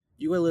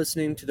You are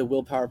listening to the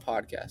Willpower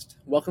Podcast.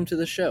 Welcome to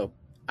the show.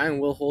 I am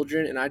Will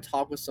Holdren, and I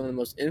talk with some of the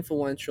most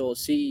influential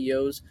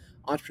CEOs,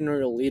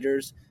 entrepreneurial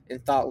leaders,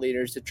 and thought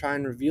leaders to try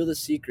and reveal the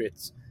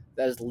secrets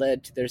that has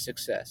led to their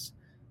success.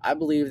 I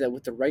believe that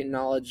with the right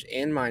knowledge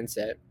and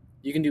mindset,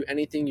 you can do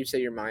anything you set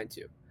your mind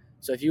to.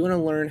 So if you want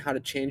to learn how to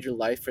change your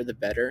life for the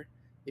better,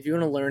 if you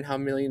want to learn how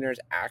millionaires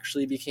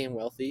actually became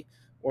wealthy,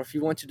 or if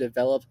you want to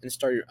develop and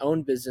start your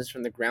own business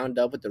from the ground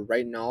up with the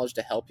right knowledge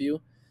to help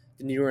you,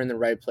 then you are in the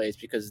right place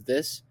because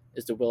this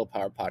is the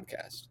Willpower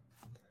Podcast.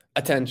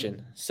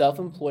 Attention,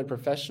 self-employed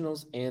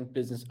professionals and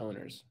business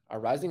owners. Are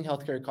rising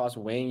healthcare costs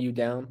weighing you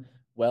down?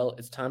 Well,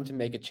 it's time to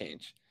make a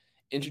change.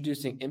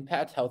 Introducing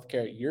Impact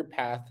Healthcare, your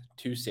path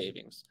to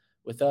savings.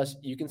 With us,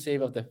 you can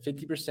save up to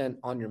 50%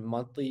 on your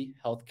monthly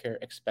healthcare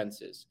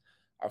expenses.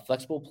 Our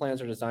flexible plans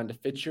are designed to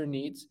fit your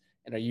needs,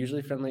 and our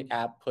user-friendly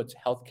app puts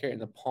healthcare in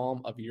the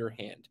palm of your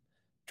hand.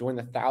 Join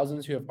the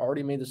thousands who have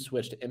already made the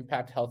switch to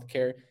Impact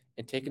Healthcare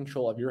and take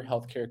control of your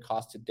healthcare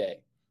costs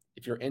today.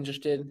 If you're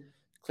interested,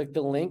 click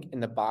the link in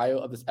the bio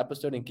of this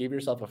episode and give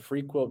yourself a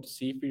free quote to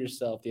see for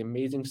yourself the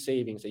amazing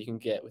savings that you can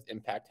get with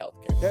Impact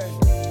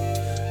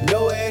Healthcare.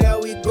 Nowhere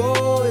that we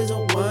go is a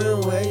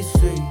one-way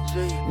street.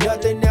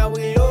 Nothing that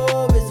we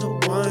love is a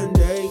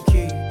one-day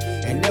key.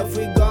 And if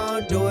we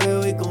gon' do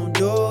it, we gon'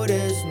 do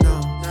this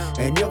now.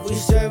 And if we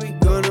say we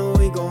gon'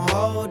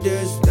 hold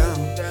this down.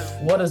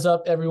 What is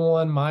up,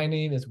 everyone? My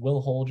name is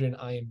Will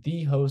Holdren. I am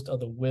the host of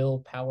the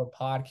Willpower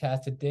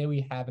Podcast. Today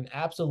we have an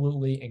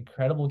absolutely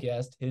incredible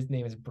guest. His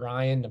name is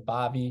Brian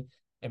Nabavi.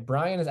 And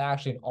Brian is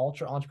actually an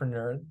ultra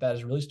entrepreneur that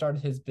has really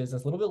started his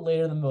business a little bit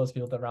later than most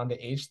people, around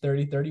the age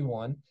 30,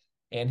 31.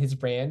 And his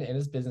brand and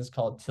his business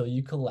called Till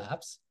You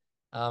Collapse.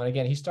 And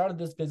again, he started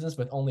this business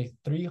with only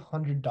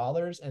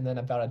 $300, and then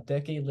about a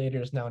decade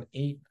later, it's now an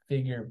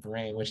 8-figure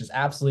brand, which is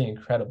absolutely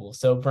incredible.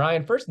 So,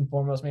 Brian, first and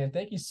foremost, man,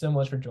 thank you so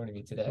much for joining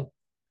me today.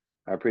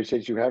 I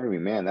appreciate you having me,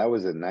 man. That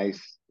was a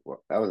nice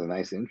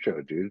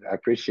intro, dude. I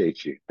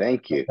appreciate you.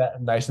 Thank you.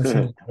 Nice and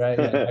smooth, right?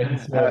 Yeah, nice and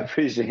smooth. I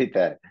appreciate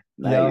that.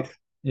 Nice.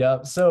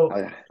 Yeah.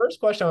 So, first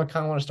question I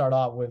kind of want to start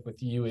off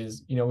with you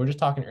is, we were just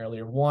talking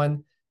earlier.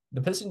 One,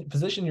 the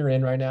position you're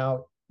in right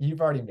now, you've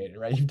already made it,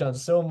 right? You've done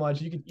so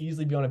much. You could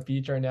easily be on a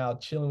beach right now,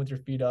 chilling with your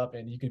feet up,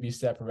 and you could be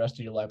set for the rest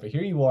of your life. But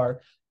here you are,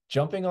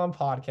 jumping on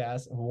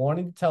podcasts,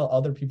 wanting to tell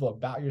other people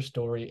about your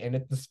story, and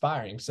it's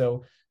inspiring.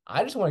 So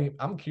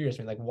I'm curious,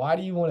 man, like, why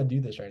do you want to do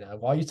this right now?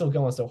 Why are you still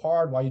going so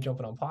hard? Why are you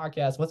jumping on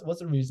podcasts? What's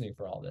the reasoning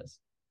for all this?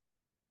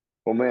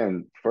 Well,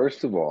 man,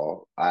 first of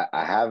all, I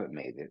haven't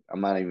made it. I'm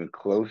not even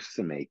close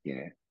to making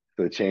it.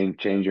 So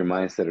change your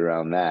mindset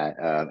around that.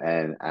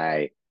 And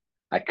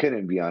I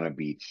couldn't be on a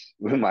beach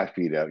with my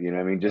feet up, you know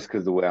what I mean? Just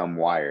because the way I'm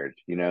wired,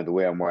 the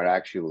way I'm wired, I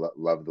actually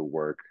love the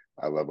work.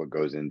 I love what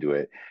goes into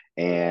it.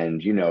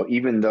 And,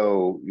 even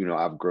though,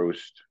 I've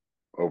grossed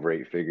over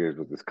 8 figures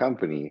with this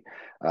company,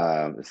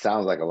 it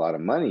sounds like a lot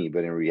of money,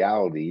 but in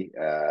reality,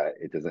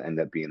 it doesn't end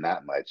up being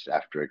that much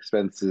after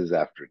expenses,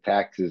 after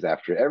taxes,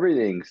 after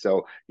everything.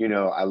 So,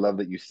 I love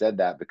that you said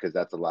that because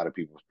that's a lot of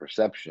people's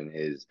perception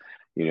is,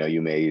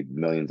 you made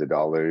millions of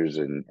dollars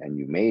and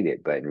you made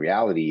it. But in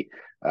reality,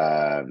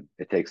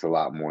 it takes a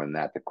lot more than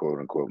that to quote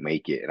unquote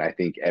make it. And I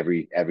think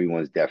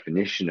everyone's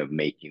definition of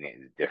making it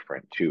is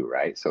different too,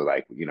 right? So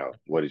like,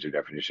 what is your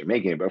definition of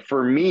making it? But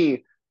for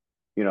me,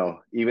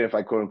 even if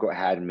I quote unquote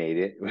hadn't made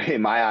it,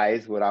 in my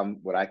eyes, what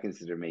I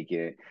consider making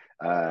it,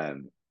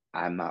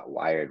 I'm not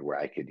wired where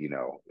I could,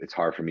 it's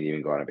hard for me to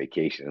even go on a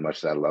vacation. As much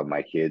as I love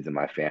my kids and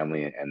my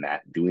family, and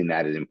that doing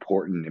that is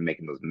important and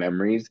making those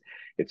memories,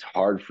 it's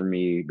hard for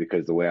me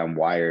because the way I'm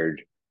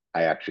wired,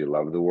 I actually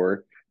love the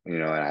work,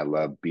 and I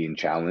love being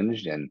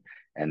challenged, and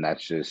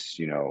that's just,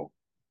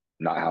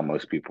 not how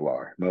most people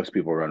are. Most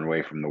people run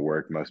away from the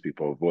work. Most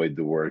people avoid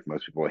the work.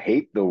 Most people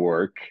hate the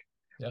work.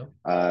 Yeah.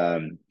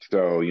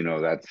 So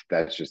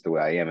that's just the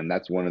way I am, and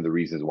that's one of the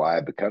reasons why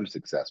I become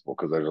successful,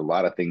 because there's a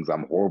lot of things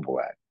I'm horrible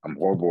at. I'm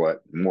horrible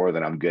at more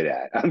than I'm good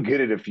at. I'm good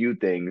at a few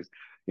things.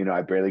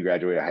 I barely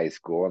graduated high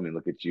school. I mean,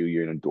 look at you.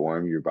 You're in a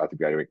dorm. You're about to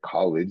graduate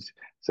college,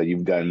 so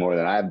you've done more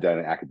than I've done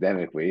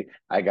academically.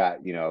 I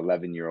got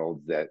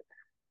 11-year-olds that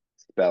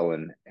spell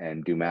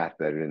and do math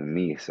better than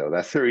me. So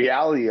that's the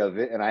reality of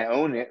it, and I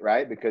own it,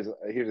 right? Because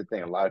here's the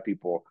thing: a lot of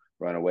people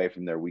run away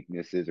from their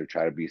weaknesses or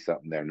try to be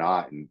something they're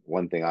not. And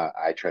one thing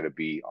I try to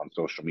be on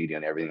social media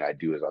and everything I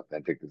do as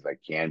authentic as I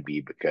can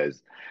be,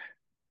 because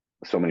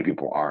so many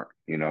people aren't,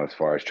 as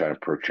far as trying to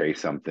portray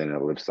something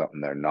and live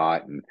something they're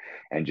not.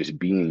 And just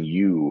being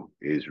you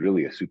is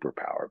really a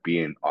superpower,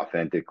 being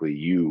authentically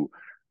you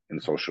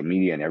in social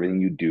media and everything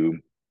you do.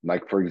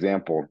 Like, for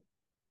example,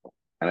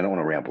 and I don't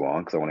want to ramble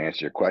on because I want to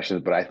answer your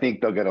questions, but I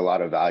think they'll get a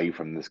lot of value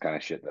from this kind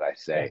of shit that I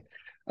say.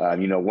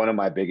 One of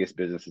my biggest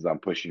businesses I'm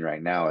pushing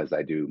right now is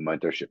I do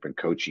mentorship and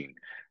coaching,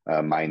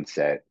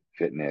 mindset,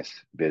 fitness,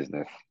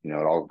 business. It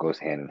all goes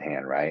hand in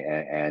hand, right?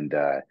 And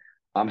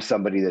I'm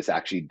somebody that's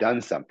actually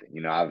done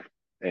something. I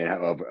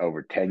have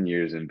over 10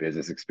 years in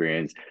business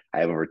experience. I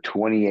have over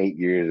 28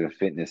 years of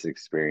fitness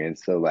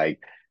experience. So like,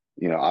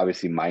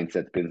 obviously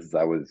mindset's been since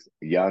I was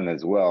young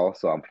as well.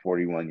 So I'm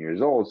 41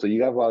 years old. So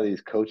you have a lot of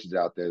these coaches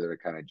out there that are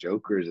kind of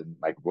jokers and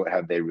like, what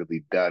have they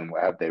really done?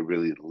 What have they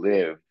really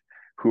lived?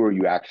 Who are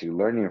you actually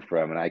learning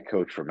from? And I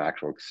coach from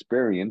actual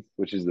experience,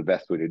 which is the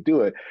best way to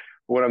do it.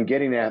 But what I'm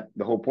getting at,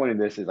 the whole point of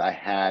this is I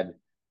had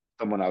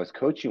someone I was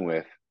coaching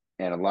with,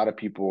 and a lot of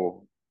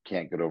people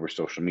can't get over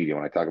social media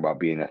when I talk about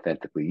being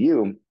authentically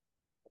you.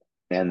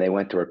 And they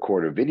went to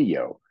record a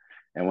video.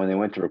 And when they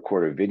went to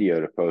record a video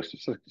to post,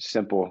 it's a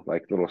simple,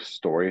 like little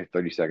story,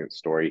 30-second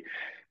story.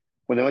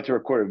 When they went to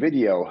record a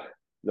video,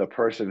 the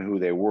person who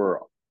they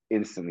were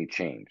instantly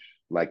changed.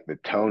 Like the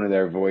tone of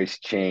their voice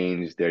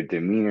changed, their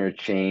demeanor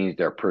changed,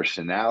 their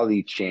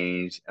personality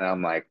changed. And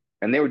I'm like,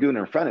 and they were doing it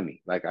in front of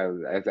me. Like I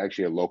was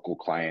actually a local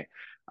client.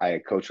 I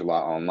coach a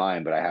lot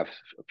online, but I have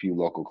a few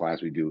local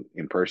clients we do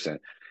in person.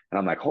 And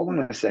I'm like, hold on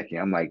a second.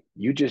 I'm like,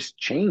 you just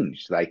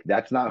changed. Like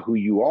that's not who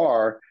you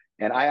are.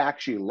 And I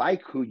actually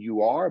like who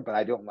you are, but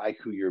I don't like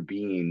who you're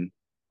being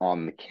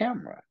on the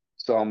camera.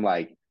 So I'm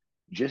like,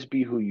 just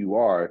be who you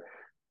are.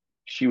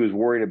 She was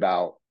worried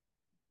about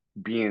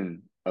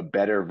being a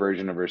better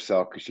version of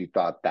herself because she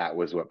thought that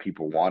was what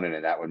people wanted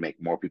and that would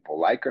make more people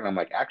like her. And I'm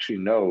like, actually,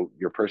 no,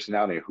 your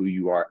personality, who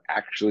you are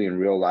actually in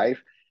real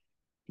life,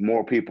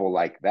 more people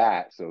like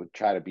that. So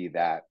try to be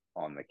that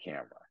on the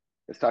camera.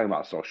 It's talking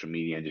about social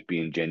media and just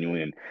being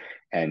genuine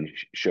and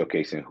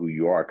showcasing who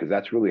you are, because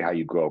that's really how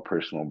you grow a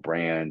personal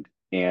brand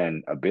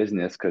and a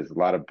business, because a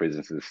lot of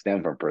businesses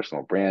stem from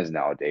personal brands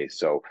nowadays.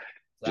 So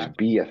just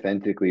Exactly. be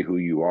authentically who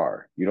you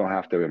are. You don't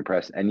have to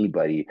impress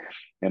anybody.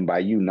 And by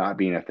you not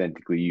being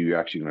authentically you, you're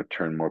actually going to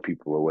turn more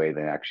people away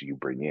than actually you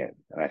bring in.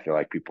 And I feel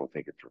like people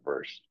think it's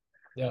reversed.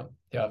 Yeah,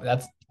 yeah,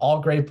 that's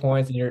all great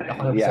points, and you're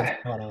 100% Yeah.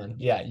 spot on.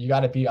 Yeah, you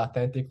got to be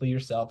authentically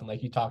yourself, and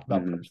like you talked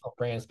about Hmm. personal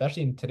brand,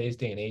 especially in today's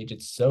day and age,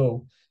 it's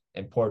so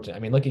important. I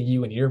mean, look at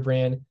you and your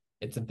brand;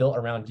 it's built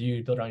around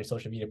you, built around your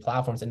social media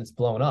platforms, and it's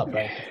blown up,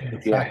 right? It's going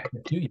to Yeah. attract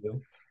people to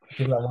you,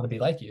 people that want to be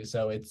like you.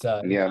 So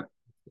Yeah.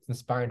 it's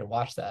inspiring to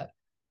watch that,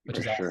 which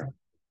For is sure. awesome.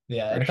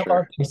 Yeah, For and a couple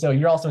other sure. things. So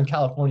you're also in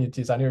California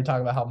too. So I know you're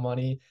talking about how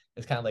money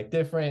is kind of like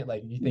different.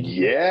 Like you think you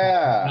can, Yeah,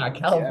 yeah, yeah,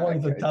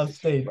 California's a it's tough just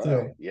state fun.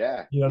 too.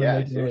 Yeah, You know, to yeah,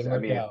 make it really seriously. I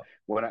work mean, out.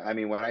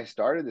 when I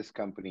started this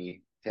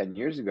company 10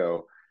 years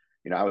ago,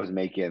 I was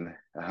making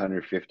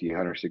 150,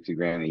 160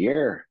 grand a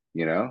year,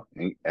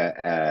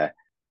 and,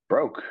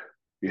 broke.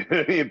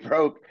 It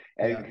broke.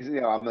 And Yeah. because,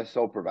 I'm a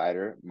sole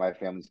provider, my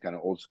family's kind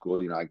of old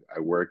school. I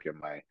work and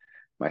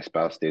my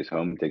spouse stays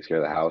home, takes care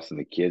of the house and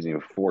the kids.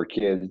 4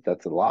 kids,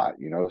 that's a lot,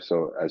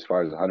 So as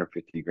far as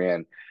 150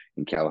 grand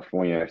in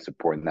California,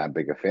 supporting that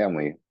big a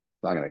family,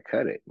 it's not going to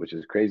cut it, which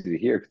is crazy to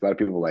hear because a lot of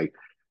people like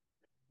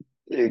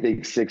they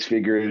think six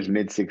figures,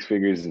 mid six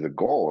figures is a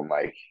goal. And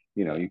like,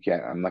 Yeah. you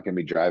can't, I'm not going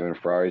to be driving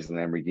Ferraris and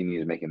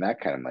Lamborghinis making that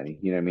kind of money.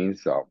 You know what I mean?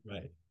 So,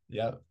 Right.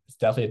 Yeah. It's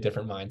definitely a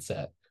different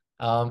mindset.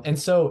 And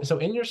so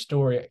in your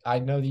story, I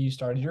know that you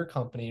started your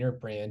company, your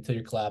brand till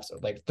your collapse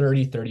at like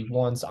 30,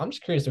 31. So I'm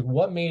just curious, like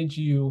what made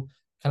you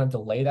kind of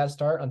delay that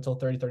start until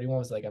 30, 31?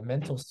 Was it like a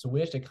mental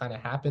switch that kind of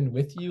happened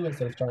with you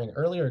instead of starting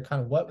earlier, or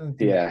kind of what went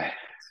through that? yeah.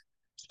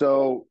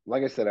 So,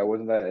 like I said, I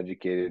wasn't that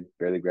educated,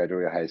 barely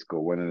graduated high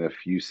school, went in a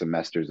few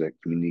semesters at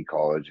community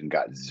college and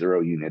got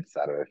 0 units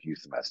out of a few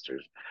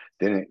semesters.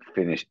 Didn't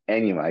finish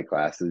any of my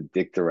classes,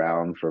 dicked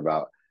around for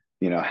about,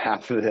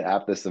 half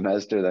the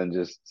semester, then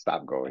just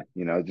stopped going.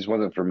 It just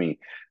wasn't for me.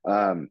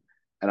 Um,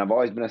 and I've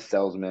always been a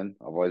salesman.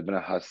 I've always been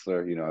a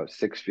hustler.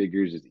 6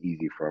 figures is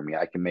easy for me.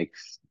 I can make,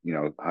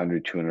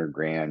 100, 200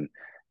 grand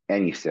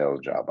any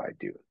sales job I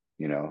do,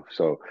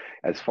 So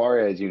as far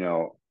as,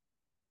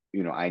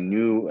 I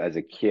knew as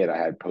a kid I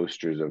had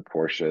posters of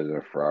Porsches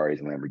and Ferraris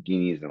and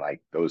Lamborghinis and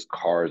like those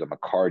cars. I'm a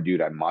car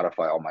dude. I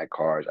modify all my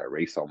cars. I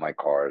race all my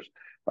cars.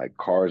 Like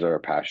cars are a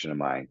passion of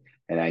mine.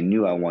 And I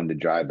knew I wanted to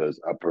drive those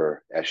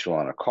upper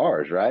echelon of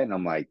cars, right? And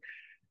I'm like,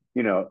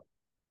 you know,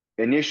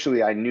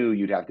 initially I knew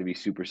you'd have to be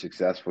super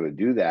successful to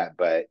do that,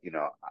 but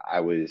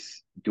I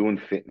was doing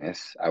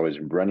fitness. I was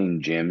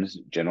running gyms,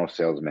 general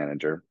sales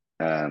manager.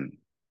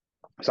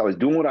 So I was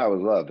doing what I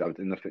was loved. I was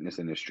in the fitness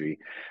industry,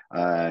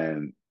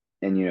 and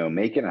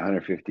making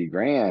 150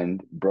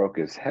 grand broke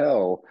as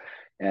hell.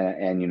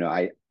 And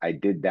I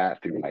did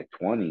that through my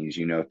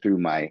 20s. Through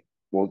my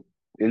well,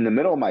 in the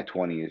middle of my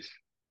 20s,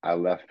 I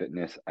left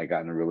fitness. I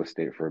got into real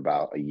estate for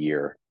about a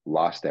year,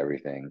 lost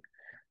everything,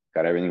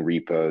 got everything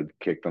repoed,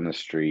 kicked on the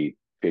street,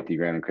 50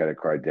 grand in credit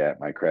card debt.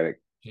 My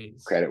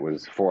Jeez. credit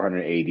was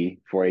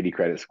 480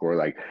 credit score.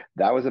 Like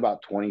that was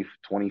about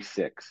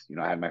 2026.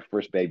 I had my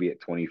first baby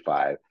at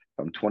 25.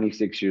 I'm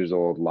 26 years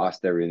old,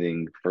 lost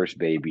everything, first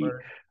baby.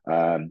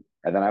 Word.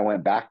 And then I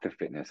went back to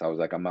fitness. I was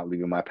like, I'm not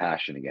leaving my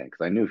passion again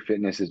because I knew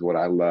fitness is what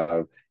I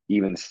love.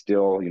 Even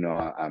still,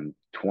 I'm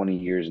 20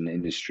 years in the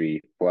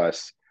industry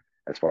plus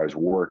as far as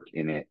work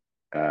in it,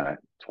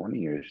 20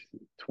 years,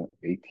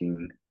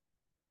 18,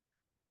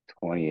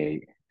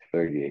 28,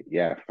 38.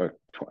 Yeah, for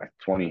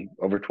 20,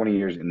 over 20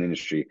 years in the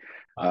industry.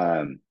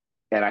 Wow. Um,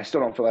 and I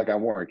still don't feel like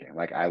I'm working.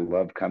 Like I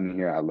love coming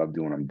here. I love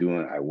doing what I'm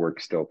doing. I work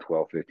still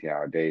 12,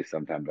 15-hour days.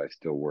 Sometimes I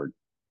still work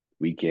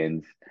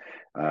weekends.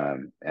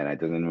 And it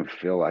doesn't even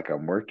feel like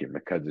I'm working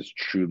because it's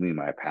truly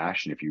my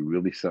passion. If you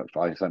really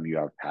find something you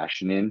have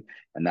passion in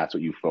and that's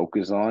what you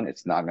focus on,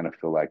 it's not going to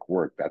feel like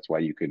work. That's why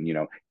you can,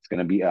 it's going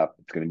to be up,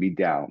 it's going to be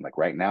down. Like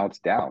right now, it's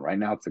down. Right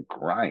now, it's a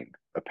grind.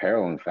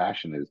 Apparel and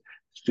fashion is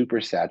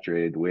super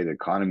saturated the way the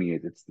economy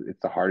is.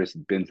 It's the hardest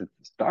it's been since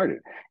it started.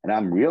 And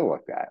I'm real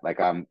with that. Like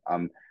I'm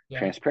Yeah.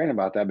 transparent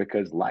about that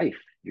because life,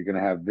 you're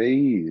going to have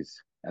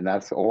these. And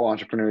that's the whole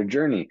entrepreneur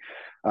journey.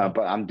 Yeah.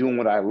 But I'm doing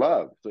what I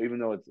love. So even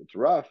though it's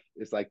rough,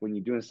 it's like when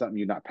you're doing something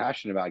you're not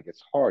passionate about, it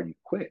gets hard. You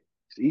quit.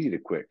 It's easy to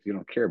quit. You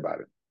don't care about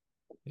it.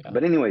 Yeah.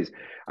 But anyways,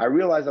 I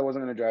realized I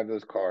wasn't going to drive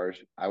those cars.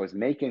 I was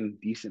making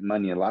decent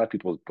money in a lot of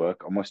people's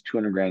book, almost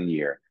 200 grand a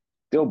year.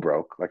 Still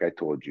broke, like I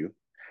told you.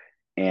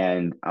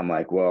 And I'm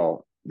like,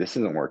 well, this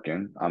isn't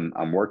working.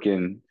 I'm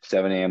working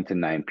 7 a.m. to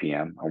 9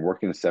 p.m. I'm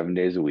working 7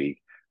 days a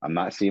week. I'm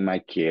not seeing my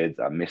kids.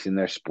 I'm missing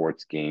their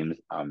sports games.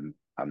 I'm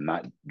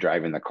not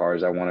driving the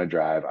cars I want to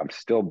drive. I'm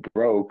still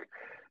broke.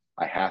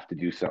 I have to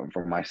do something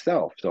for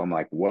myself. So I'm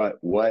like, what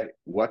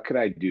could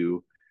I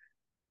do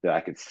that I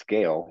could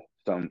scale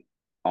some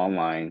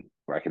online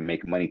where I can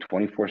make money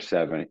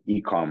 24/7,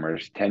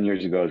 e-commerce. 10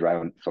 years ago is right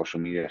when social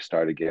media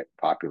started to get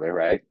popular,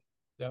 right?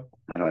 Yeah.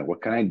 And I'm like,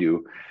 what can I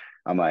do?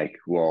 I'm like,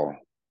 well,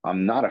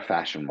 I'm not a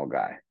fashionable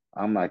guy.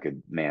 I'm like a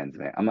man's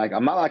man. I'm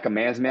not like a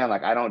man's man.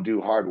 Like I don't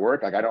do hard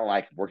work. Like I don't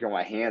like working with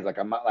my hands. Like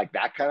I'm not like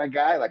that kind of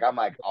guy. Like I'm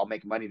like, I'll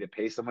make money to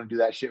pay someone to do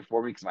that shit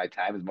for me because my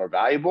time is more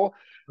valuable.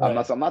 Right.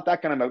 I'm not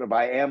that kind of, but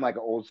I am like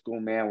an old school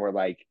man where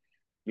like,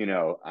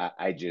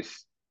 I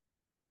just,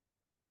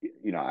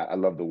 I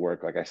love the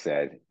work, like I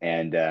said.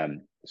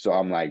 And so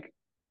I'm like,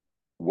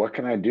 what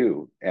can I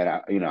do? And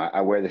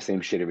I wear the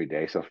same shit every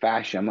day. So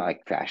fashion, I'm not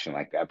like fashion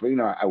like that, but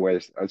I wear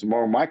this. It's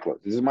more my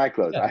clothes. This is my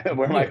clothes. Yeah. I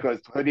wear It's my you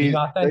clothes, being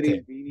hoodies,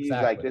 authentic. beanies.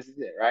 Like Exactly. this is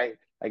it, right?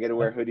 I get to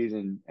wear Yep. hoodies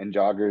and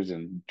joggers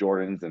and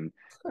Jordans and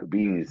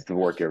beanies to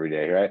work every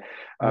day, right?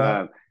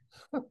 Yep.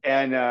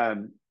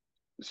 And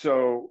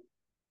so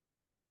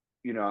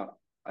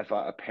I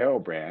thought apparel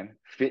brand,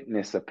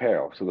 fitness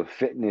apparel. So the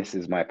fitness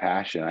is my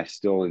passion. I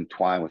still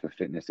entwine with the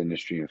fitness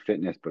industry and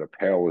fitness, but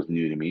apparel was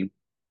new to me.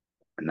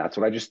 And that's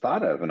what I just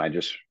thought of. And I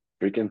just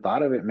freaking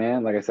thought of it,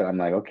 man. Like I said, I'm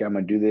like, okay, I'm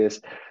gonna do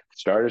this,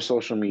 start a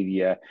social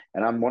media.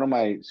 And I'm one of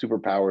my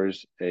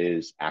superpowers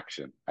is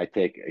action. I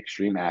take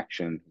extreme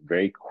action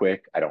very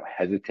quick. I don't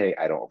hesitate.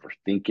 I don't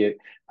overthink it.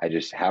 I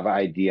just have an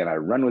idea and I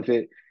run with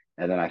it.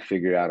 And then I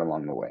figure it out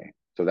along the way.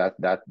 So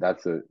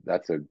that's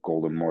a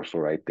golden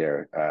morsel right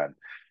there.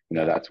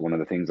 Yeah. That's one of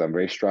the things I'm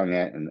very strong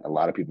at. And a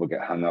lot of people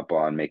get hung up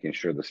on making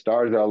sure the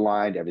stars are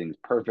aligned, everything's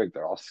perfect.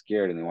 They're all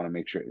scared and they want to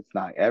make sure it's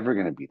not ever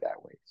going to be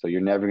that way. So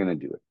you're never going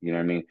to do it. You know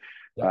what I mean?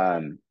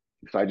 Yep.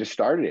 So I just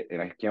started it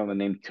and I came up with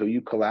the name Till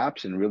You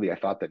Collapse. And really, I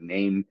thought that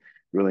name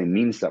really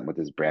means something with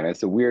this brand.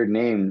 It's a weird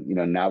name,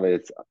 now that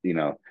it's,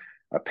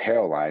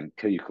 apparel line,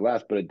 Till You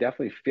Collapse, but it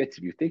definitely fits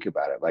if you think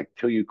about it. Like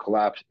Till You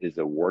Collapse is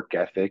a work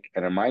ethic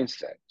and a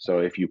mindset. So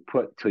if you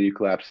put Till You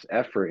Collapse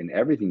effort in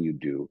everything you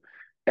do,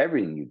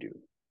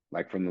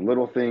 like from the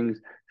little things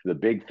to the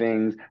big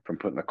things, from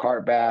putting the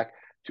cart back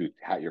to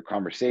your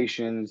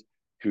conversations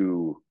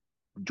to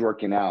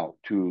working out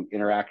to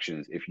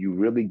interactions. If you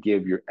really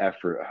give your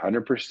effort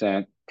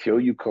 100% till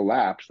you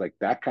collapse, like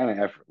that kind of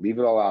effort, leave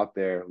it all out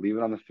there, leave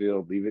it on the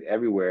field, leave it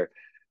everywhere.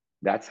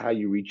 That's how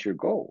you reach your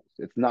goals.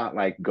 It's not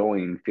like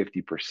going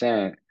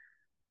 50%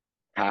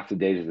 half the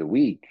days of the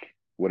week,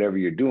 whatever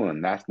you're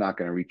doing, that's not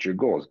going to reach your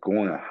goals.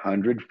 Going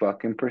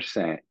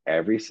 100%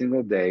 every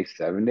single day,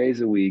 7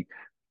 days a week,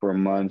 for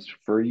months,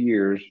 for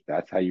years,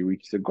 that's how you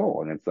reach the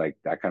goal. And it's like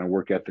that kind of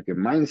work ethic and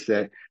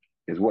mindset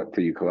is what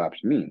Till You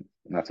Collapse means.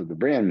 And that's what the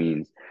brand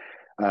means.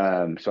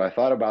 So I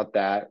thought about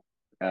that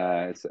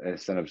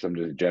instead of some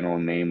just general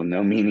name with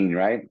no meaning,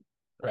 right? And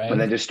Right.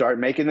 then just start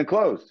making the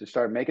clothes. Just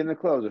start making the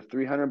clothes with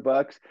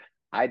 $300.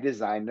 I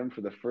designed them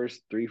for the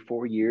first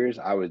 3-4 years.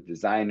 I was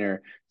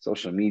designer,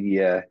 social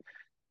media,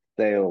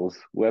 sales,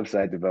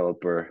 website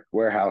developer,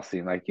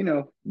 warehousing, like,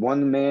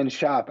 one man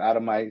shop out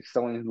of my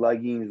selling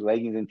leggings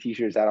and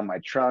t-shirts out of my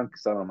trunk,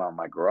 selling them out of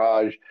my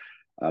garage,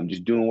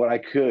 just doing what I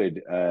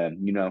could.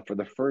 For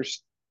the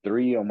first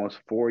 3, almost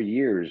 4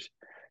 years,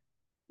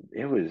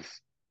 it was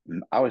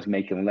I was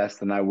making less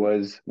than I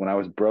was when I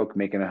was broke,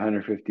 making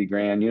 150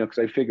 grand. Because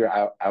I figure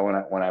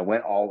when I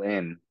went all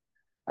in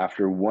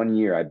after 1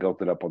 year, I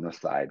built it up on the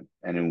side,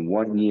 and in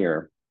 1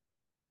 year,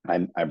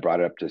 I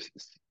brought it up to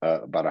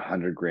about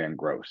 100 grand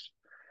gross.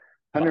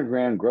 Wow. 100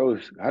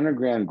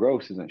 grand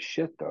gross isn't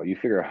shit though. You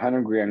figure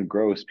 100 grand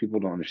gross, people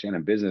don't understand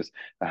in business.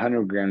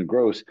 100 grand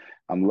gross,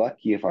 I'm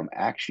lucky if I'm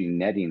actually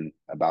netting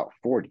about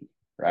 40,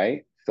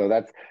 right? So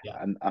that's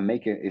Yeah. I'm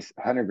making it's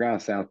 100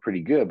 grand sounds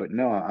pretty good, but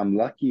no, I'm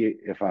lucky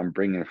if I'm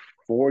bringing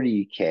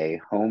 40K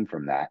home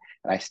from that,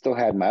 and I still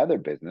had my other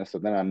business. So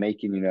then I'm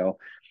making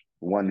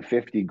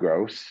 150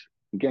 gross.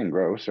 Again,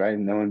 gross, right?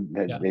 No one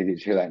Yeah. they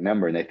just hear that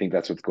number and they think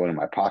that's what's going in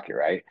my pocket,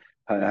 right?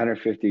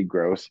 150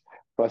 gross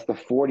plus the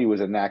 40 was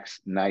a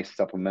nice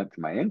supplement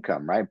to my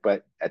income, right?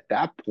 But at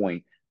that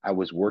point, I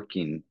was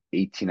working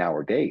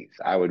 18-hour days.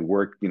 I would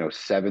work,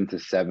 7 to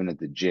 7 at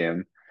the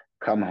gym,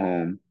 come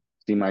home,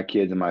 see my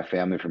kids and my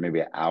family for maybe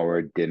an hour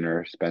at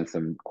dinner, spend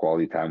some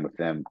quality time with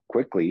them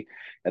quickly.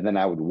 And then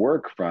I would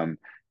work from,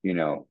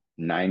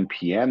 9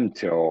 p.m.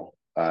 till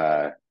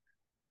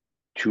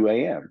 2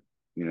 a.m.,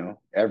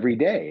 every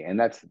day. And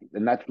that's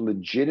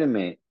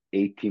legitimate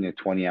 18 to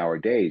 20 hour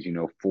days,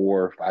 4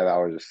 or 5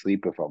 hours of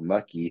sleep if I'm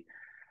lucky.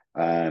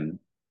 Um,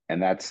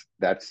 and that's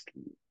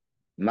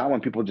not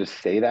when people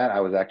just say that.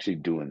 I was actually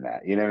doing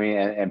that, you know what I mean?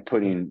 And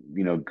putting,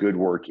 good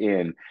work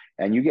in,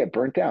 and you get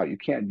burnt out. You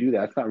can't do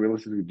that. It's not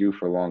realistic to do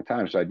for a long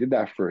time. So I did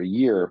that for a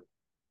year,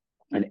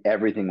 and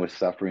everything was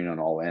suffering on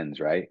all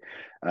ends, right?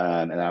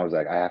 And I was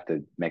like, I have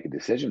to make a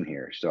decision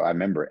here. So I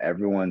remember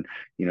everyone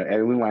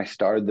when I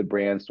started the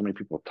brand, so many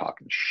people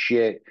talking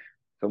shit,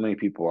 so many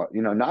people,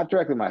 not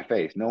directly in my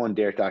face. No one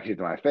dare talk shit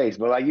to my face,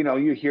 but like,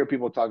 you hear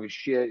people talking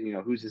shit.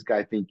 Who's this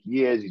guy think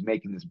he is? He's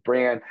making this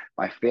brand.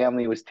 My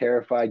family was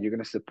terrified. You're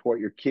gonna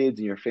support your kids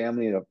and your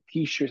family in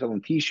t-shirts,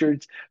 selling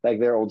t-shirts, like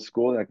they're old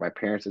school. Like my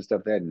parents and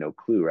stuff, they had no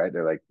clue, right?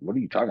 They're like, what are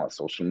you talking about?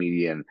 Social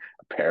media and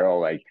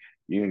apparel, like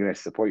you're going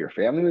to support your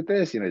family with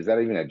this? Is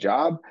that even a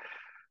job?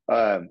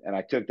 And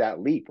I took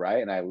that leap,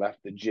 right? And I left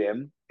the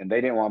gym, and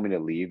they didn't want me to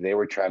leave. They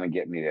were trying to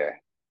get me to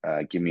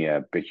give me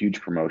a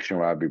huge promotion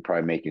where I'd be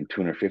probably making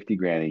 250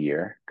 grand a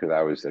year because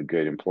I was a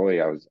good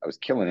employee. I was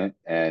killing it,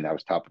 and I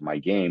was top of my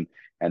game.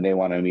 And they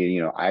wanted me,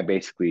 I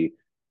basically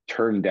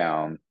turned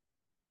down,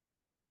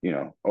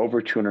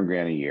 over 200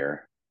 grand a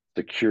year,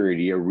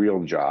 security, a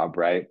real job,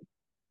 right?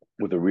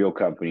 With a real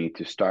company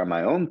to start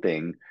my own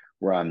thing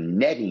where I'm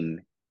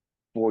netting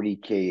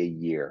 40K a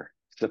year,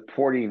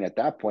 supporting at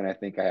that point, I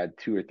think I had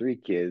 2 or 3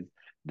 kids,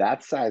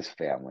 that size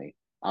family.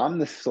 I'm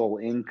the sole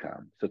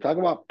income. So talk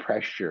about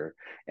pressure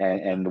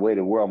and the weight of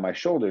the world on my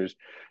shoulders.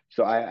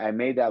 So I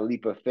made that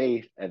leap of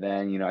faith, and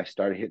then I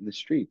started hitting the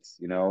streets.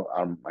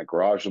 My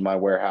garage was my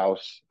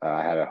warehouse.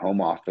 I had a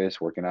home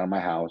office working out of my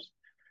house,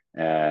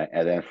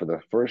 and then for the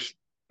first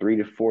 3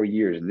 to 4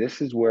 years, and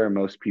this is where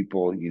most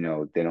people,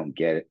 they don't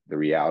get the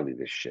reality of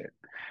this shit.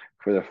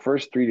 For the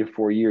first 3 to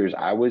 4 years,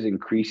 I was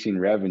increasing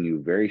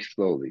revenue very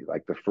slowly.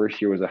 Like the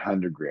first year was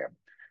 100 grand.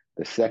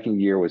 The second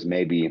year was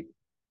maybe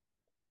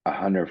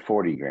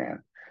 140 grand.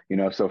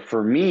 So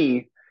for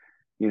me,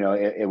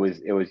 it was,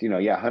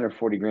 yeah,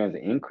 140 grand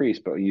is an increase,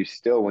 but you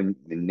still, when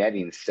the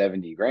netting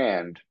 70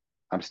 grand,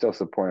 I'm still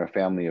supporting a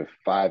family of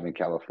five in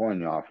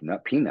California off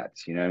nut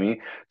peanuts. You know what I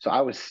mean? So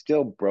I was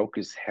still broke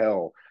as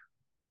hell.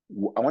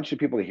 I want you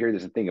people to hear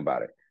this and think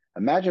about it.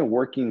 Imagine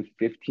working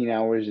 15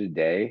 hours a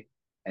day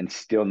and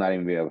still not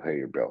even be able to pay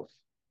your bills.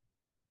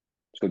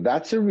 So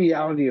that's a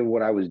reality of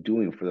what I was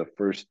doing for the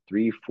first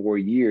 3, 4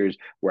 years,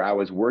 where I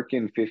was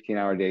working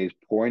 15-hour days,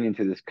 pouring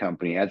into this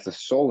company as the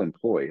sole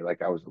employee.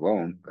 Like I was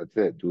alone. That's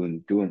it,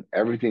 doing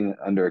everything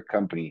under a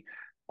company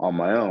on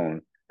my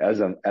own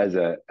as a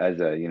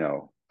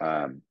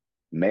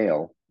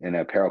male in an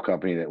apparel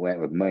company that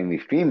went with mainly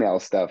female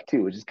stuff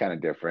too, which is kind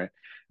of different.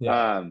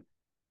 Yeah. Um,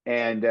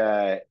 and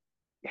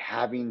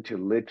having to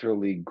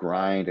literally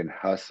grind and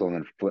hustle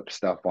and flip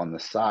stuff on the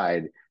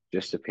side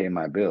just to pay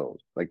my bills.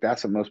 Like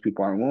that's what most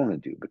people aren't willing to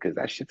do because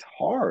that shit's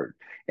hard.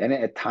 And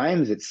at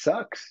times it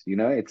sucks.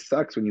 It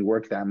sucks when you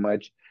work that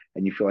much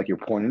and you feel like you're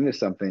pouring into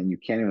something and you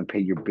can't even pay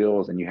your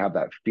bills and you have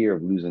that fear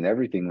of losing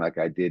everything like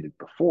I did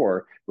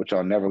before, which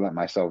I'll never let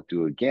myself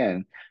do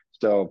again.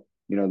 So,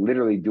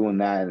 literally doing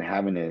that and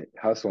having to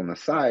hustle on the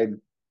side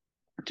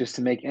just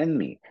to make end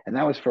meet. And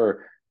that was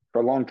for a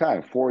long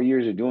time. 4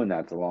 years of doing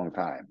that's a long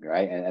time,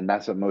 right? And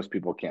that's what most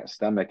people can't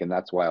stomach. And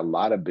that's why a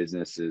lot of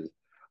businesses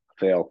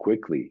fail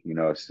quickly.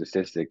 A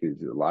statistic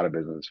is a lot of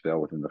businesses fail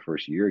within the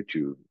first year or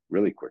two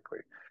really quickly.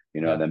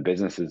 Yeah. And then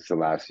businesses to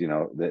last,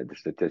 the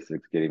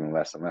statistics get even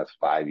less and less,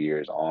 5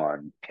 years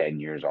on, 10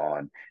 years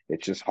on.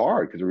 It's just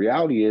hard because the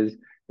reality is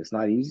it's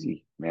not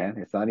easy, man.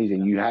 It's not easy.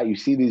 And you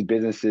see these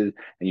businesses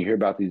and you hear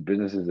about these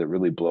businesses that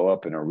really blow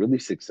up and are really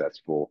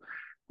successful.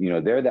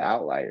 They're the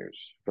outliers.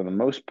 For the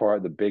most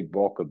part, the big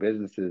bulk of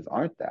businesses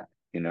aren't that,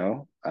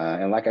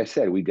 and like I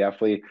said, we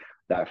definitely,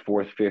 that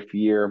fourth, fifth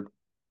year,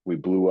 we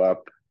blew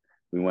up.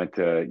 We went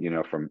to,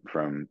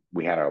 from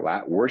we had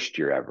our worst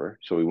year ever.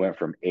 So we went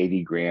from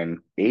 80 grand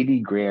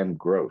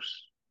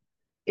gross,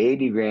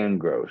 80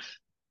 grand gross.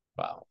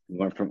 Wow. We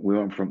went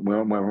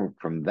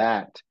from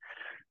that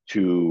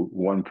to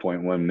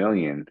 1.1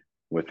 million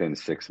within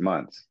 6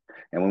 months.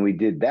 And when we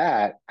did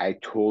that, I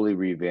totally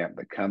revamped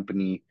the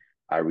company.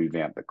 I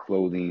revamped the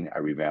clothing. I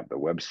revamped the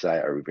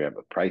website. I revamped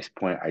the price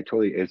point.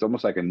 It's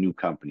almost like a new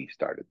company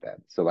started then.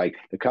 So like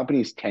the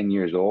company's 10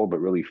 years old,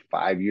 but really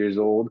 5 years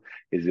old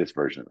is this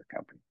version of the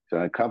company.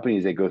 So in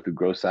companies, they go through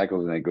growth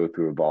cycles and they go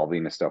through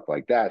evolving and stuff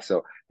like that.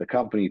 So the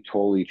company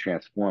totally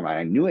transformed.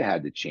 I knew it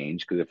had to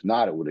change because if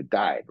not, it would have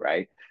died,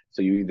 right?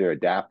 So you either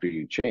adapt or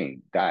you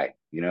die,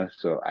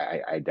 So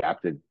I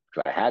adapted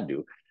because I had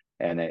to,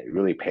 and it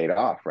really paid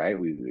off, right?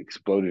 We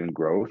exploded in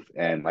growth,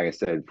 and like I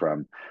said,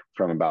 from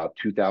about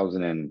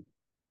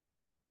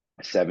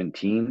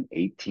 2017,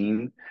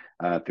 18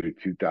 through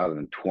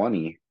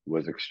 2020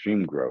 was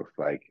extreme growth,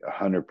 like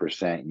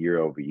 100% year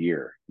over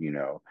year.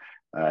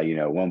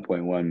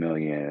 1.1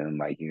 million,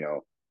 like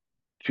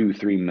two,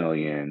 3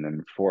 million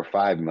and 4 or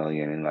 5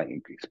 million and like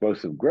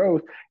explosive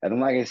growth. And then,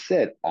 like I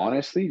said,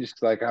 honestly,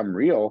 just like I'm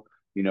real,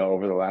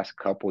 over the last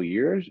couple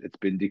years, it's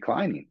been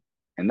declining.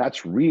 And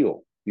that's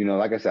real.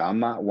 Like I said, I'm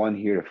not one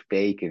here to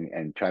fake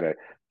and try to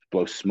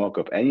blow smoke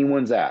up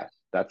anyone's ass.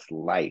 That's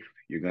life.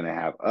 You're going to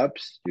have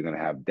ups, you're going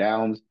to have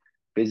downs,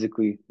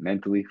 physically,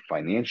 mentally,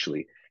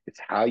 financially. It's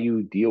how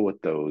you deal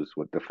with those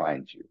what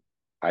defines you.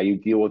 How you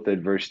deal with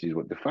adversity is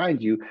what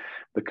defines you.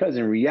 Because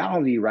in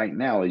reality, right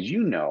now, as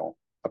you know,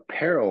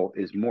 apparel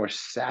is more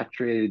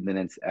saturated than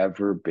it's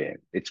ever been.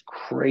 It's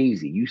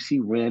crazy. You see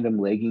random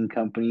legging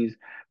companies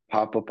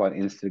pop up on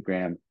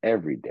Instagram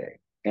every day.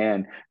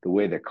 And the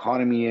way the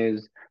economy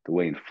is, the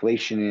way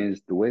inflation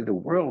is, the way the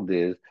world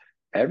is,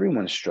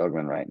 everyone's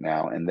struggling right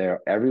now and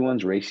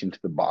everyone's racing to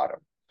the bottom.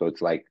 So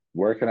it's like,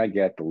 where can I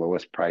get the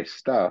lowest price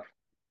stuff?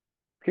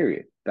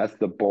 Period. That's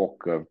the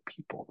bulk of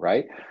people,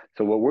 right?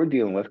 So what we're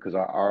dealing with, because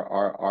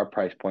our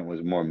price point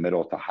was more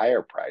middle to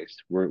higher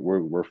priced,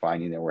 we're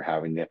finding that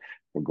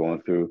we're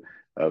going through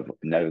of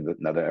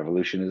another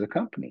evolution as a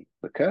company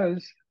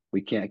because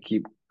we can't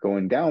keep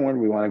going downward.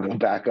 We want to go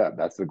back up.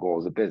 That's the goal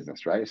as a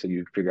business, right? So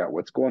you figure out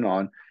what's going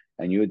on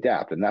and you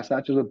adapt. And that's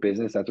not just a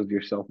business, that's with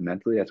yourself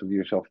mentally, that's with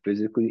yourself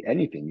physically,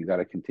 anything. You got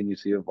to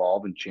continuously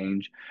evolve and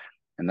change.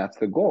 And that's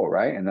the goal,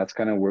 right? And that's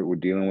kind of where we're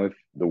dealing with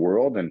the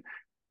world. And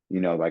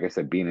like I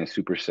said, being in a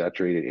super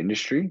saturated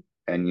industry.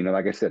 And,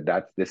 like I said,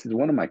 this is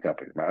one of my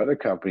companies. My other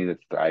company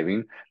that's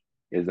thriving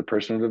is the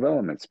personal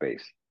development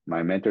space,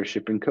 my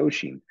mentorship and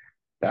coaching.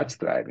 Yeah. That's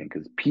thriving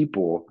because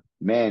people,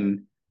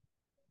 men,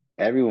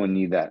 everyone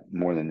need that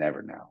more than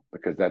ever now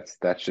because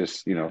that's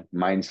just,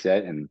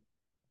 mindset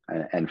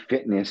and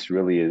fitness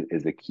really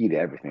is the key to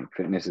everything.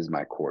 Fitness is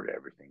my core to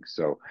everything.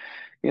 So,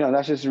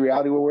 that's just the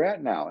reality where we're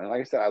at now. And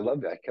like I said, I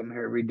love that. I come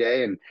here every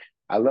day and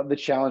I love the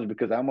challenge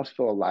because I almost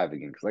feel alive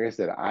again. Because like I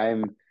said,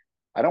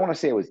 I don't want to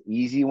say it was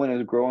easy when it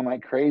was growing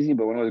like crazy,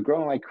 but when it was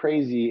growing like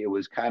crazy, it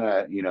was kind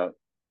of, you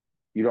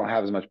don't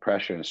have as much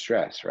pressure and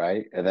stress,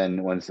 right? And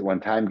then when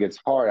time gets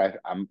hard,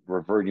 I'm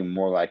reverting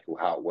more like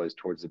how it was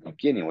towards the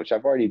beginning, which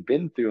I've already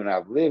been through and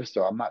I've lived,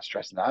 so I'm not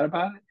stressing out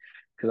about it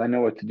because I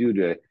know what to do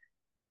to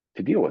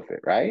deal with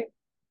it, right?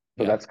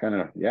 So Yeah. that's kind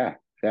of yeah.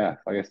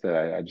 Like I said,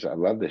 I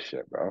love this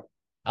shit, bro.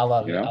 I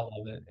love You it. I know?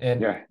 love it.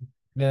 And Yeah,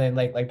 man,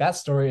 like that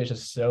story is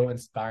just so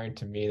inspiring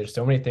to me. There's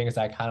so many things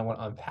I kind of want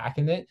to unpack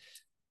in it.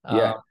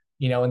 Um,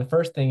 yeah, and the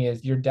first thing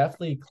is you're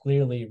definitely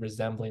clearly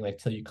resembling like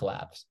till you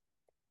collapse.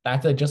 I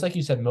feel like just like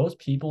you said, most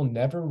people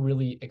never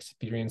really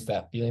experience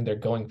that feeling. They're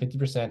going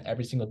 50%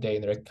 every single day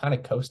and they're kind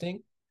of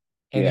coasting.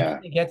 And they yeah,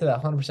 can't get to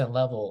that 100%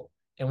 level.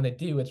 And when they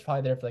do, it's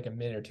probably there for like a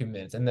minute or 2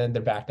 minutes and then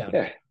they're back down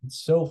yeah. again. It's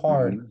so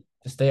hard Hmm.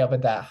 to stay up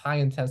at that high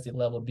intensity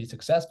level to be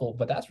successful,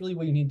 but that's really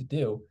what you need to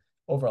do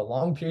over a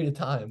long period of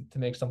time to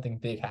make something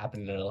big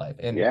happen in your life.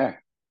 And Yeah,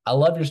 I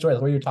love your story.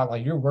 The way you're talking,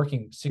 like you're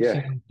working yeah,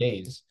 16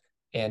 days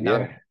and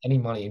not yeah, making any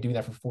money and doing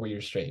that for 4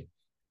 years straight.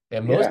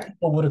 And most yeah,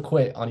 people would have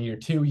quit on year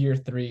 2, year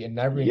 3, and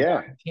never even yeah.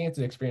 gotten a chance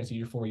to experience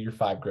year 4, year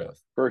 5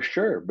 growth. For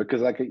sure,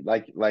 because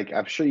like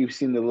I'm sure you've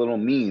seen the little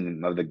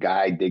meme of the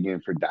guy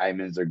digging for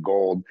diamonds or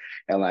gold,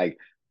 and like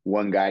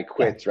one guy Yeah,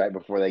 quits right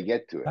before they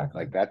get to it. exactly.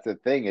 Like that's the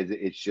thing is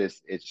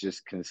it's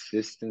just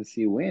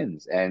consistency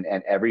wins, and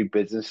every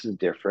business is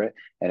different,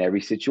 and every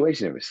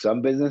situation. If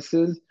some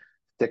businesses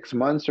 6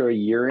 months or a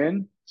year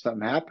in,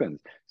 something happens.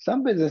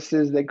 Some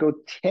businesses they go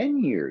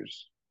 10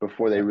 years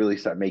before they Yeah, really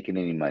start making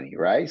any money,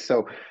 right?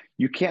 So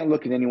you can't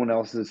look at anyone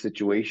else's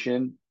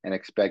situation and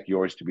expect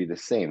yours to be the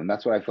same. And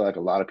that's what I feel like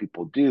a lot of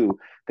people do.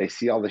 They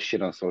see all this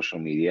shit on social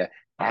media.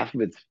 Half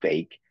of it's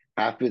fake.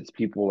 Half of it's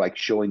people like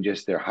showing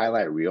just their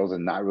highlight reels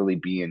and not really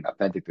being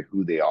authentic to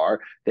who they are.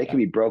 They yeah, can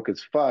be broke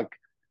as fuck,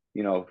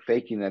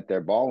 faking that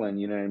they're balling.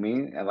 You know what I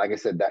mean? And like I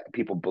said, that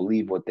people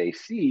believe what they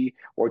see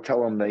or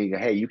tell them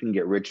hey, you can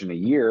get rich in a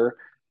year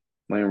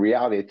when in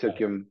reality it took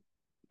right. him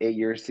 8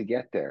 years to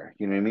get there.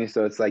 You know what I mean?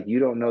 So it's like you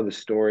don't know the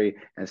story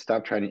and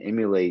stop trying to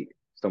emulate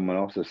someone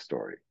else's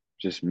story.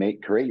 Just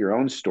create your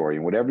own story.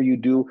 And whatever you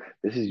do,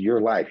 this is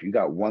your life. You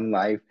got one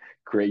life,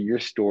 create your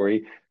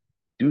story,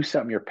 do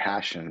something you're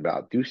passionate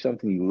about, do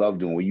something you love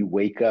doing where you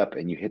wake up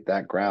and you hit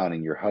that ground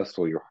and your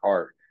hustle, your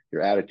heart,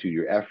 your attitude,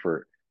 your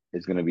effort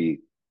is going to be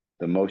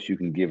the most you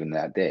can give in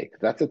that day. Because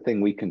that's the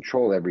thing we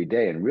control every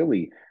day. And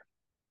really,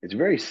 it's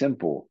very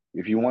simple.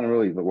 If you want to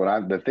really,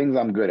 the things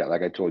I'm good at,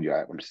 like I told you,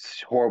 I'm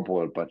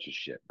horrible at a bunch of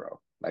shit, bro.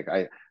 Like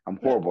I'm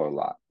horrible at a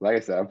lot. Like I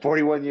said, I'm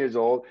 41 years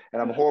old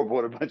and I'm horrible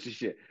at a bunch of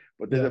shit.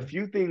 But there's a Yeah,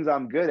 few things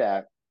I'm good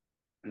at,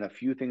 and a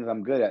few things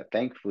I'm good at,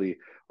 thankfully,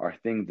 are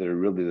things that are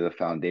really the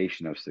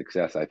foundation of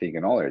success. I think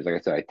in all areas. Like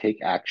I said, I take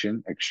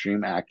action,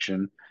 extreme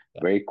action,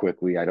 yeah, very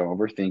quickly. I don't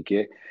overthink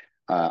it.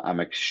 I'm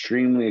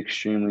extremely,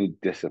 extremely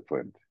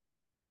disciplined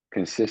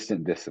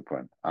consistent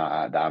discipline.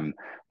 I'm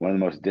one of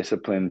the most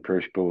disciplined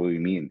people we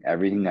meet in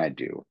everything I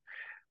do.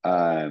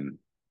 Um,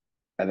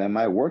 and then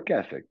my work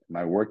ethic.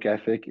 My work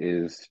ethic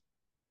is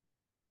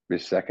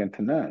second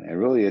to none. And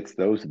really, it's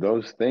those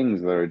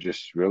things that are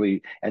just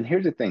really. And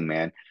here's the thing,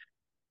 man.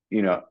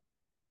 You know,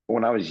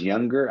 when I was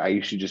younger, I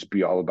used to just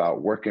be all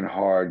about working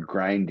hard,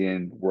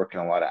 grinding, working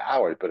a lot of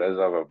hours. But as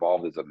I've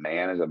evolved as a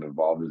man, as I've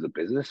evolved as a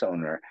business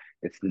owner,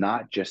 it's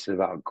not just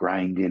about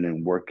grinding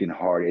and working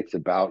hard. It's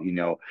about,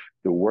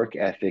 the work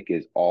ethic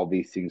is all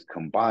these things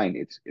combined.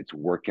 It's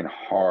working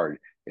hard,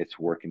 it's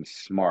working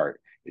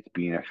smart, it's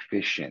being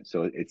efficient.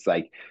 So it's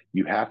like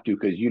you have to,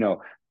 because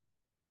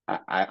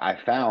I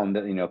found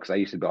that, because I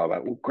used to go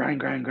about, well, grind,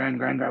 grind, grind,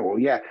 grind, grind. Well,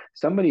 yeah,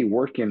 somebody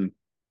working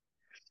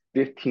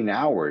 15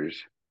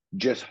 hours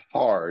just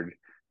hard,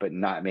 but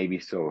not maybe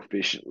so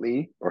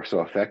efficiently or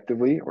so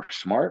effectively or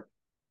smart.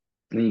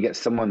 And then you get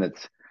someone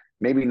that's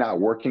maybe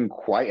not working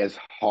quite as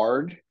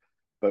hard,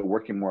 but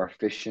working more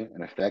efficient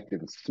and effective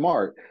and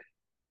smart,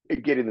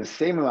 getting the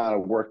same amount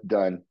of work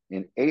done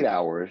in 8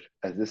 hours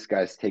as this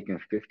guy's taking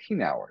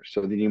 15 hours.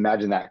 So then you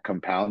imagine that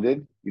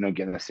compounded,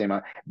 getting the same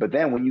amount. But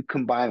then when you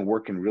combine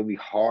working really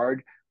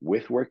hard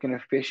with working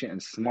efficient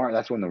and smart,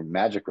 that's when the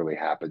magic really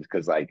happens.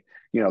 Because, like,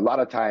 a lot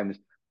of times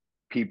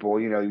people,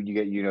 you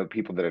get,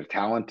 people that are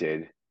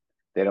talented,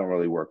 they don't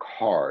really work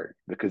hard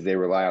because they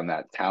rely on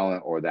that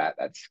talent or that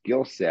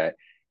skill set,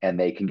 and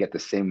they can get the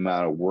same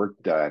amount of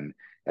work done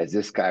as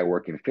this guy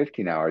working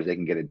 15 hours. They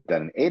can get it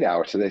done in 8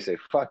 hours. So they say,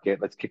 fuck it,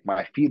 let's kick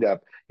my feet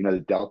up. The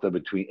delta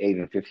between 8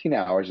 and 15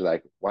 hours is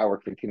like, why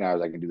work 15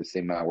 hours? I can do the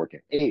same amount of work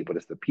in 8. But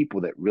it's the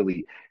people that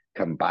really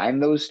combine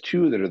those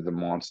two that are the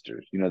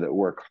monsters, that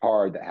work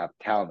hard, that have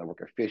talent, that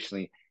work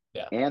efficiently,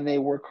 Yeah. and they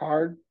work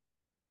hard.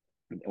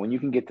 When you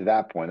can get to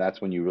that point,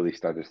 that's when you really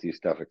start to see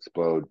stuff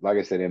explode. Like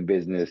I said, in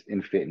business,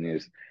 in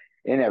fitness,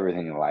 in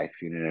everything in life.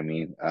 You know what I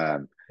mean?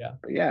 Yeah.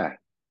 But yeah,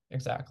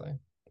 Exactly.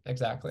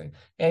 Exactly.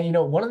 And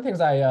one of the things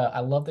I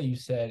love that you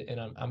said, and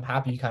I'm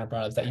happy you kind of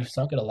brought up, is that you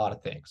suck at a lot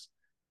of things.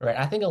 Right.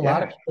 I think a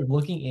lot of yeah, people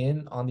looking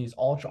in on these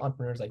ultra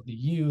entrepreneurs like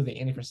the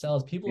Andy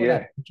Frisells, people of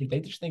that yeah, nature, they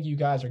just think you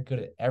guys are good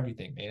at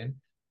everything, man.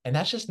 And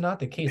that's just not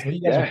the case. What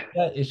you guys are yeah,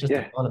 good at is just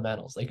the yeah,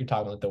 fundamentals, like you're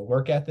talking about, the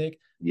work ethic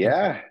and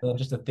yeah.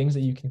 just the things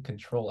that you can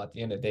control at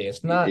the end of the day.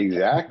 It's not,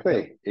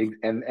 Exactly.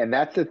 And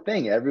that's the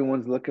thing.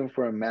 Everyone's looking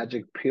for a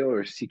magic pill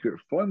or secret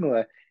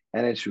formula,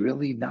 and it's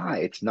really not.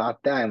 It's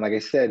not that. And like I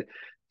said,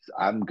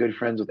 I'm good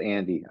friends with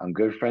Andy. I'm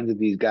good friends with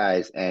these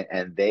guys, and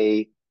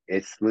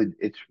it's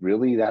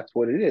really, that's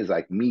what it is.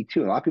 Like, me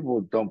too. A lot of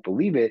people don't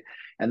believe it,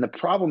 and the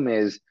problem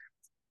is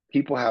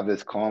people have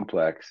this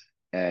complex,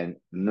 and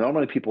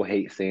normally people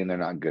hate saying they're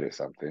not good at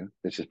something.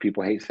 It's just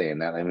people hate saying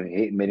that. I mean,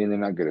 hate admitting they're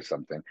not good at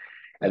something,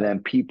 and yeah, then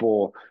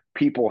people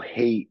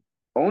hate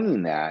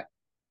owning that.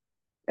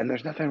 And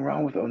there's nothing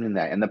wrong with owning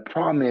that. And the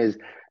problem is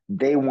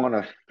they want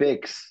to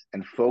fix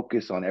and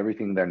focus on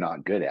everything they're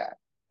not good at.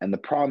 And the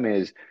problem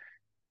is,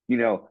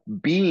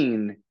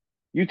 being,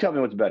 you tell me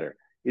what's better,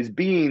 is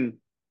being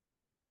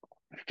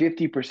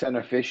 50%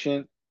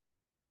 efficient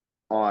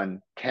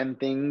on 10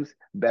 things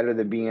better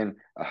than being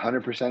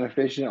 100%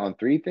 efficient on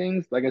 3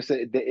 things. Like I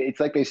said, it's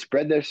like they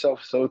spread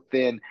themselves so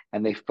thin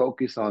and they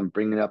focus on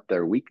bringing up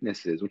their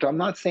weaknesses, which I'm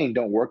not saying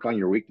don't work on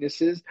your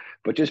weaknesses,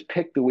 but just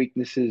pick the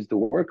weaknesses to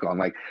work on.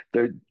 Like,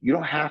 you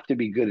don't have to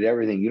be good at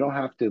everything. You don't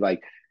have to,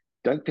 like,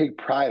 don't take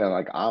pride on,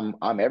 like,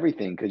 I'm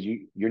everything, because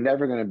you're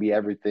never going to be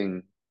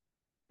everything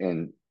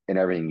in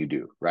everything you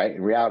do, right?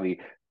 In reality,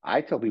 I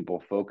tell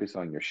people, focus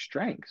on your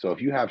strengths. So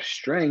if you have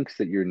strengths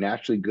that you're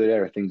naturally good at,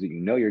 or things that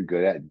you're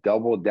good at,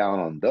 double down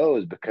on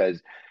those,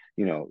 because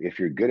if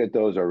you're good at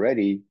those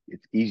already,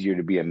 it's easier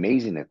to be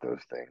amazing at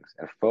those things,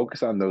 and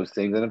focus on those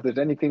things. And if there's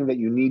anything that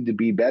you need to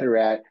be better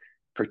at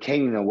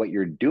pertaining to what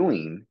you're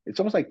doing,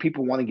 it's almost like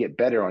people want to get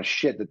better on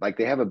shit that, like,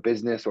 they have a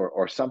business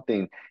or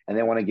something, and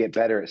they want to get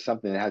better at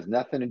something that has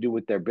nothing to do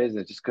with their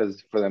business, just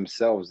because for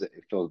themselves it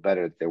feels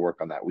better that they work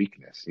on that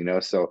weakness.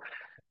 So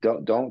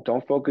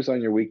don't focus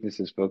on your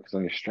weaknesses, focus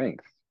on your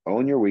strengths.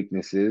 Own your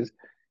weaknesses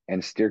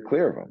and steer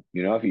clear of them.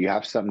 If you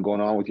have something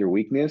going on with your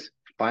weakness,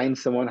 find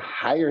someone,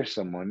 hire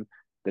someone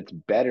that's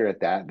better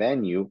at that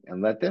than you,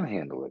 and let them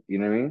handle it. You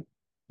know what I mean?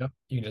 yep,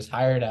 you can just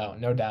hire it out,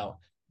 no doubt.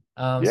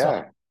 So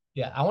Yeah,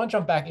 yeah, I want to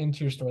jump back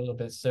into your story a little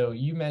bit. So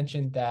you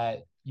mentioned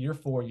that year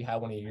four, you had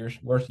one of your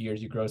worst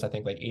years. You grossed, I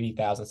think, like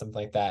 80,000, something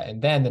like that.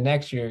 And then the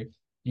next year,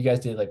 you guys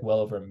did like well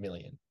over 1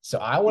 million. So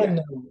I want to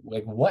yeah. know,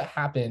 like, what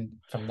happened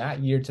from that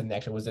year to the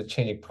next year? Was it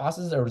changing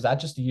process, or was that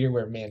just a year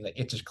where, man, like,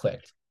 it just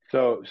clicked?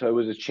 So it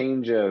was a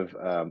change of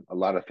a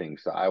lot of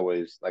things. So I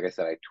was, like I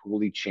said, I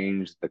totally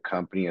changed the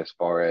company as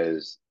far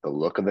as the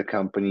look of the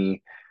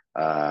company.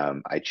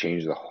 I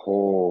changed the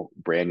whole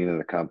branding of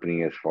the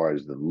company as far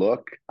as the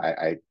look.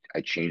 I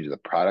changed the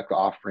product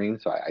offering.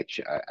 So I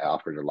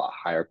offered a lot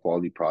higher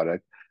quality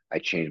product. I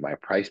changed my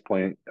price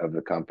point of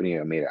the company.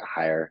 I made it a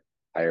higher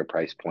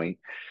price point.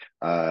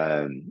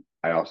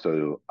 I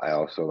also,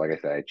 like I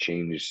said, I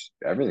changed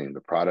everything, the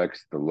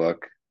products, the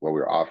look, what we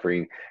were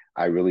offering.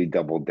 I really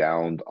doubled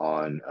down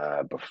on,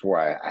 before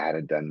I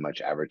hadn't done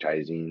much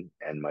advertising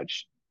and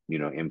much,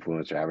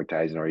 influencer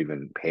advertising or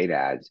even paid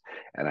ads.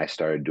 And I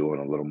started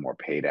doing a little more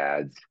paid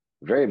ads,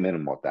 very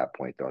minimal at that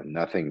point though,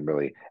 nothing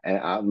really.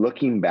 And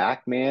looking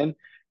back, man,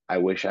 I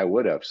wish I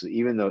would have. So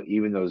even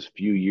those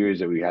few years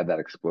that we had that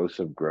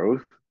explosive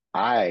growth,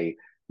 I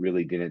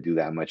really didn't do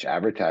that much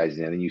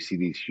advertising. And then you see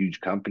these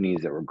huge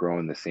companies that were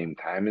growing the same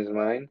time as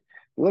mine,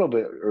 a little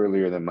bit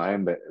earlier than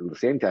mine, but at the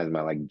same time as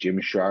mine, like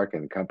Gymshark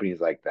and companies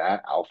like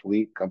that,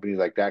 Alphalete, companies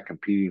like that,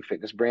 competing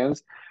fitness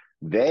brands,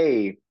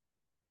 they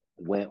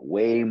went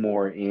way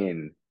more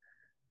in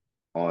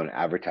on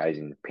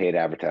advertising, paid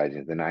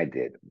advertising than I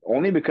did.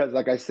 Only because,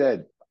 like I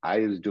said, I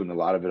was doing a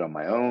lot of it on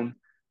my own.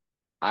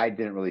 I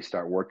didn't really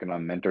start working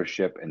on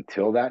mentorship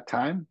until that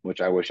time, which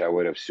I wish I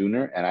would have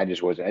sooner. And I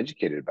just wasn't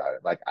educated about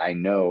it. Like, I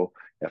know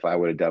if I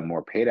would have done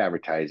more paid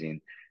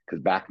advertising,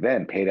 because back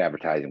then paid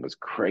advertising was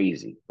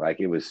crazy. Like,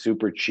 it was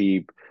super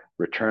cheap.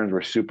 Returns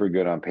were super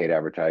good on paid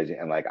advertising.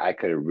 And like, I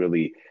could have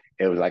really,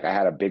 it was like I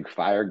had a big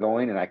fire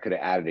going and I could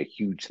have added a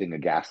huge thing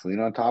of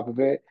gasoline on top of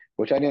it,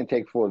 which I didn't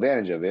take full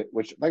advantage of it,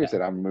 which, like I said,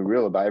 I'm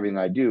real about everything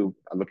I do.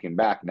 Looking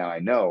back now, I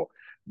know.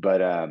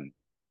 But,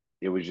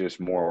 it was just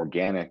more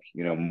organic,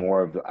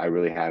 more of I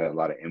really had a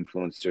lot of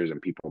influencers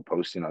and people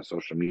posting on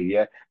social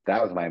media.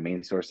 That was my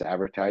main source of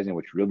advertising,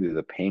 which really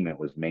the payment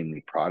was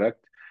mainly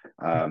product.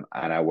 And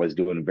I was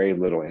doing very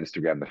little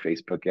Instagram and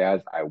Facebook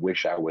ads. I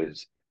wish I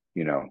was,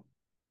 you know,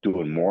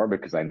 doing more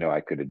because I know I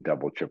could have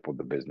double, tripled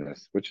the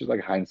business, which is like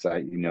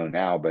hindsight,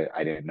 now, but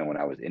I didn't know when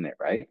I was in it,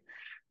 right?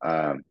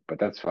 But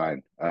that's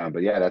fine.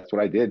 But yeah, that's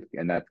what I did.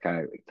 And that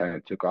kind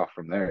of took off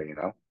from there.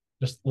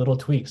 Just little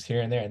tweaks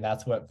here and there, and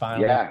that's what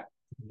finally Yeah,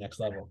 next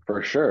level.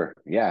 for sure.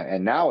 Yeah.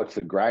 And now it's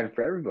a grind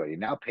for everybody.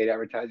 Now paid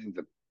advertising is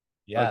a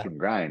Yeah, fucking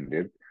grind,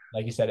 dude.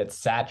 like you said, it's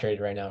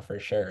saturated right now for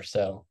sure.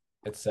 So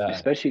it's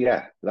Especially,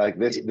 yeah, like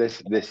this,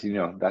 that's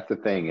the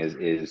thing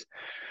is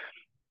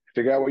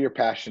figure out what your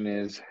passion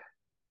is,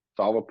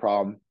 solve a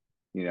problem,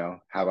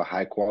 have a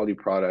high quality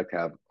product,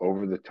 have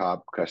over the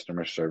top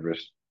customer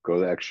service, go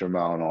the extra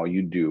mile in all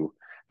you do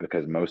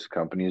because most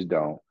companies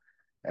don't.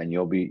 And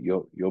you'll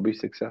be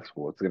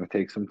successful. It's going to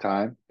take some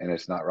time, and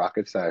it's not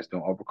rocket science.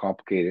 Don't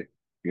overcomplicate it.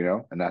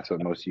 And that's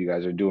what most of you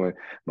guys are doing.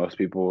 Most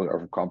people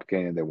are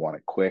complicating. They want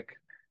it quick,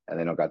 and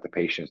they don't got the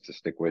patience to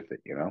stick with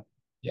it.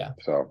 yeah,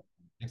 So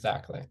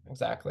exactly.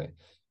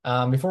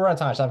 Before we're out of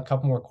time, I just have a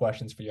couple more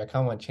questions for you. I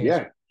kind of want to change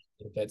yeah, a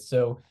little bit.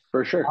 So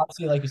for sure.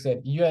 obviously, like you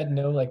said, you had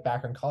no like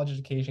background college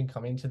education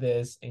coming into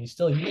this, and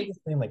you made this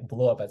thing like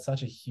blow up at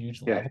such a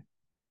huge Yeah, level.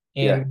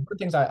 And yeah, one of the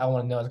things I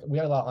want to know is we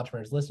had a lot of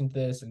entrepreneurs listening to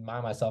this, and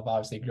myself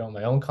obviously growing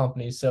my own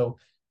company. So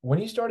when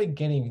you started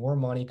getting more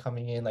money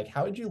coming in, like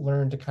how did you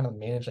learn to kind of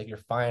manage like your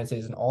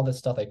finances and all this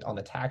stuff, like on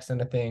the tax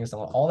end of things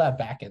and all that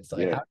back end stuff?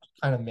 Like how yeah. did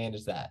you kind of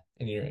manage that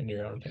in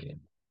your own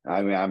opinion?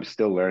 I mean, I'm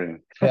still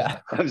learning. Yeah.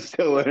 I'm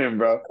still learning,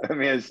 bro. I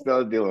mean, I'm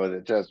still dealing with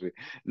it. Trust me.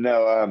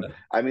 No,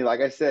 I mean,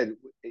 like I said,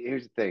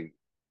 here's the thing.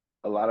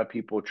 A lot of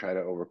people try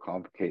to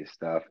overcomplicate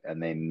stuff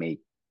and they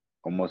make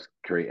almost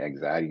create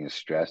anxiety and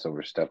stress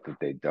over stuff that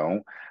they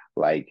don't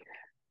like.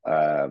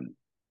 Um,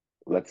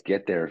 let's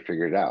get there and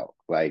figure it out.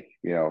 Like,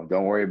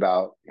 don't worry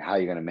about how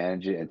you're going to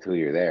manage it until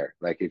you're there.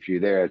 Like, if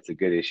you're there, it's a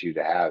good issue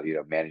to have,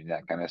 managing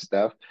that kind of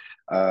stuff.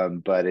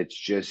 But it's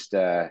just,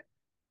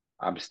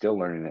 I'm still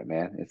learning it,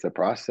 man. It's a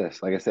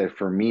process. Like I said,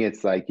 for me,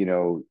 it's like,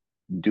 doing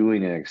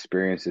and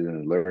experiences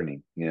and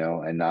learning,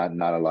 and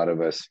not a lot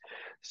of us,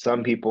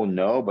 some people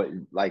know, but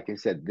like I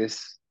said,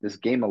 this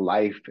game of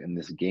life and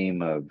this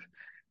game of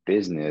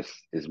business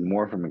is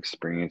more from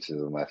experiences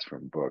and less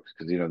from books.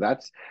 Because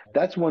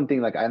that's one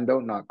thing. Like, I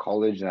don't knock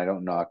college and I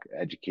don't knock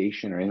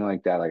education or anything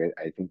like that. Like,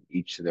 I think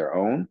each to their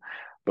own.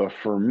 But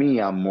for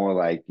me, I'm more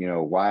like,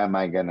 why am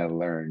I gonna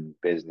learn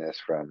business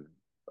from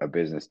a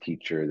business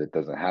teacher that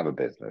doesn't have a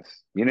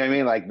business? You know what I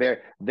mean? Like,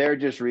 they're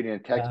just reading a Yeah.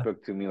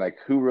 textbook to me. Like,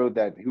 who wrote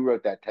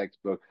that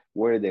textbook?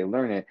 Where did they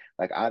learn it?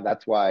 Like,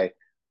 that's why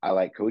I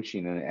like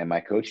coaching, and my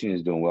coaching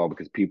is doing well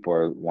because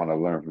people want to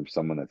learn from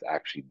someone that's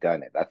actually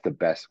done it. That's the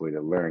best way to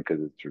learn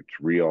because it's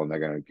real, and they're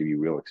going to give you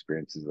real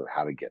experiences of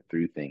how to get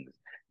through things,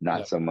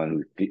 not Yep.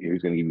 someone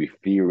who's going to give you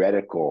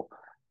theoretical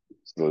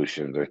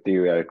solutions or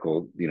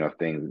theoretical,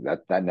 things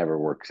that never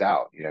works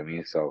out. You know what I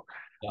mean? So,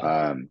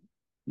 Yeah. um,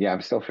 yeah,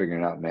 I'm still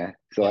figuring out, man.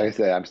 So, like Yeah. I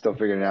said, I'm still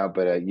figuring out,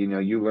 but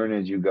you learn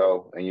as you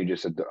go, and you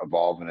just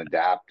evolve and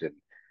adapt,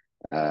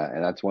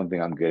 and that's one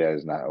thing I'm good at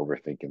is not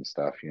overthinking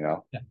stuff. Yeah.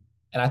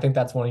 And I think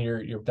that's one of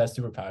your best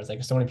superpowers.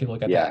 Like so many people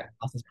get that Yeah,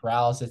 analysis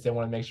paralysis. They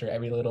want to make sure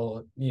every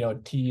little,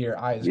 T or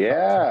I is crossed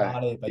yeah,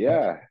 about it, but you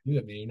can't yeah. do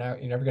it, man.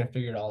 You're never gonna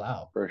figure it all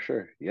out. For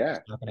sure. It's Yeah.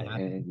 just not gonna And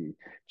happen. you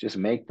just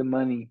make the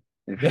money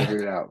and Yeah.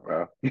 figure it out,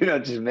 bro.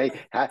 Just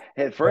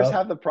at first Yep.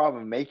 have the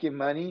problem making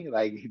money,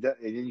 like, and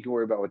then you can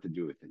worry about what to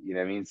do with it. You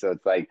know what I mean? So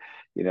it's like,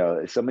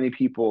 so many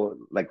people,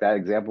 like that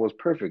example is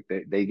perfect.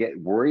 They get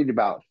worried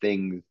about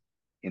things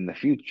in the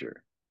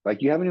future.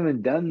 Like, you haven't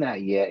even done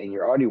that yet and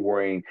you're already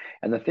worrying.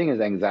 And the thing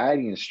is,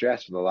 anxiety and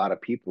stress with a lot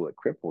of people, it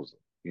cripples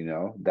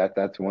them.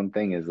 That's one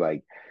thing is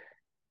like,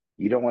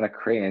 you don't want to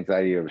create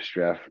anxiety or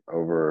stress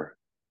over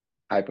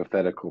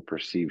hypothetical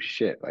perceived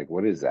shit. Like,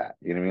 what is that?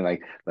 You know what I mean?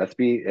 Like,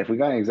 if we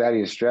got anxiety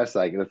and stress,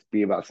 like, let's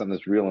be about something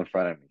that's real in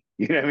front of me.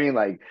 You know what I mean?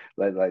 Like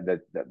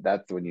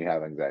that's when you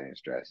have anxiety and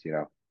stress.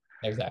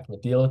 Exactly.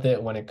 Deal with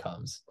it when it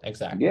comes.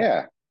 Exactly.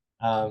 Yeah.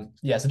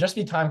 Yeah, so just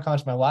to be time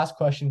conscious, my last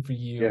question for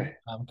you,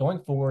 Yeah. going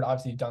forward,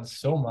 obviously you've done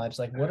so much.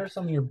 Like, what are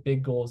some of your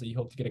big goals that you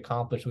hope to get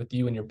accomplished with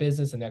you and your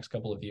business in the next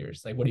couple of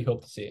years? Like, what do you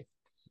hope to see?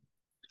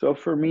 So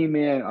for me,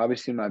 man,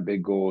 obviously my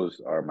big goals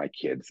are my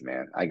kids,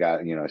 man. I got,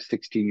 a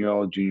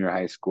 16-year-old junior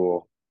high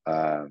school,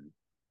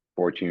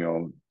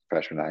 14-year-old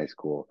freshman high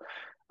school,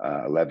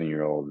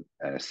 11-year-old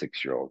and a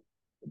 6-year-old,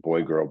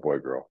 boy,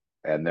 girl.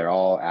 And they're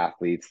all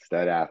athletes,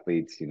 stud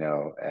athletes,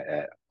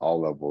 at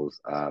all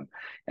levels.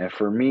 And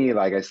for me,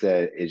 like I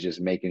said, it's just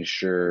making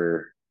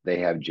sure they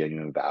have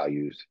genuine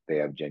values, they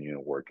have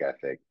genuine work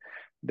ethic.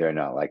 They're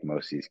not like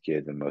most of these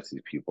kids and most of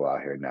these people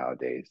out here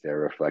nowadays. They're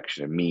a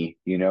reflection of me,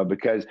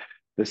 because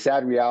the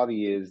sad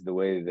reality is the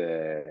way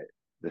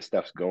the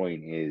stuff's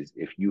going is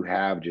if you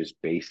have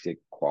just basic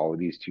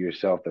qualities to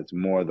yourself that's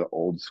more the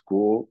old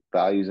school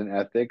values and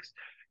ethics,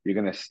 you're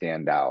going to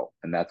stand out.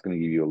 And that's going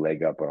to give you a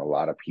leg up on a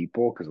lot of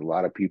people because a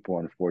lot of people,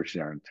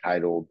 unfortunately, are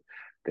entitled.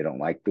 They don't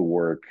like the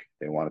work.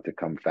 They want it to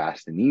come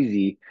fast and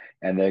easy,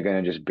 and they're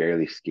going to just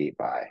barely skate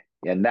by.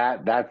 And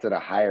that's at a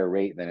higher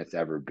rate than it's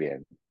ever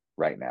been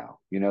right now.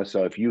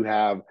 So if you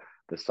have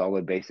the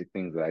solid basic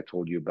things that I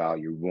told you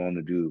about, you're willing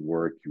to do the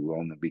work, you're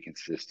willing to be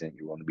consistent,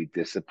 you're willing to be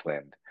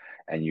disciplined,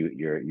 and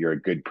you're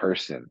a good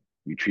person.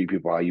 You treat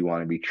people how you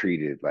want to be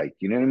treated. Like,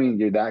 you know what I mean?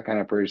 You're that kind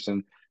of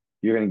person,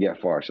 you're gonna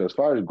get far. So as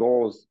far as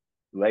goals,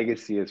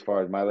 legacy, as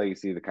far as my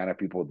legacy, the kind of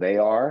people they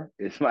are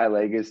is my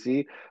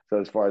legacy. So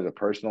as far as a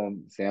personal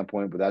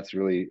standpoint, but that's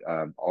really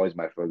always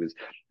my focus.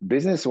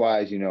 Business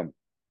wise,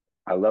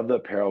 I love the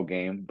apparel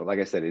game, but like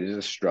I said, it is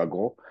a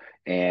struggle.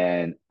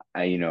 And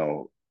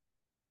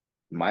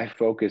my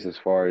focus as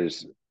far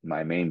as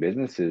my main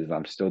business is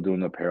I'm still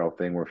doing the apparel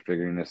thing. We're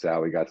figuring this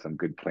out. We got some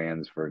good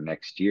plans for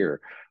next year.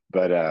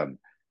 But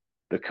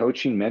the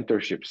coaching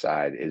mentorship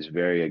side is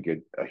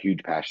a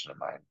huge passion of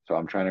mine. So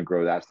I'm trying to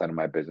grow that side of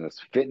my business.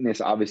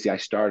 Fitness, obviously, I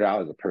started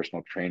out as a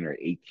personal trainer at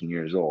 18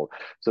 years old.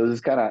 So this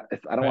is I don't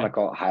want to Right.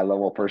 call it high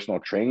level personal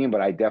training,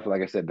 but I definitely,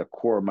 like I said, the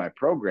core of my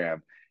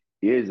program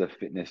is a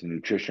fitness and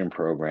nutrition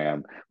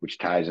program, which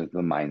ties into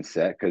the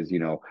mindset. Because,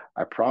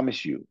 I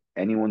promise you,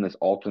 anyone that's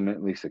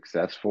ultimately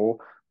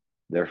successful,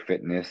 their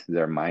fitness,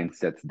 their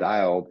mindset's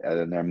dialed, and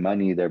then their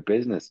money, their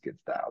business gets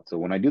dialed. So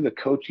when I do the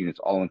coaching, it's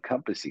all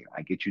encompassing.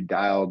 I get you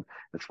dialed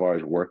as far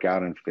as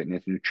workout and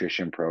fitness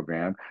nutrition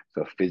program.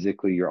 So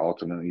physically, you're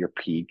ultimately your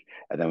peak.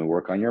 And then we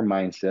work on your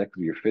mindset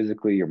because you're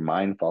physically, your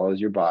mind follows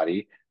your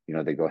body.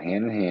 They go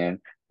hand in hand.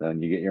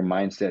 Then you get your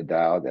mindset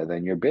dialed, and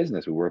then your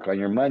business. We work on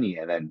your money.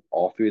 And then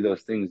all three of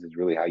those things is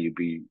really how you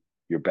be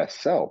your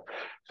best self.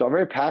 So I'm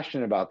very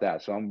passionate about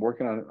that. So I'm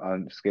working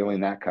on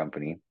scaling that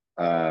company.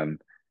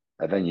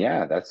 And then,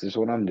 yeah, that's just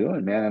what I'm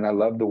doing, man. And I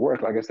love the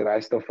work. Like I said,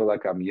 I still feel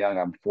like I'm young.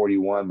 I'm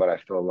 41, but I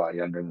feel a lot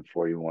younger than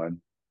 41.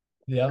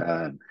 Yep.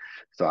 Um,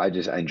 so I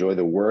enjoy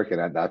the work,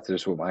 and that's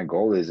just what my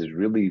goal is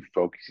really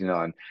focusing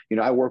on.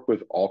 I work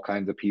with all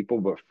kinds of people,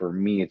 but for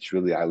me, it's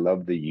really I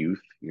love the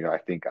youth. I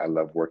think I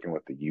love working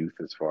with the youth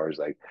as far as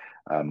like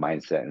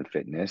mindset and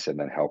fitness, and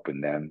then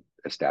helping them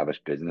establish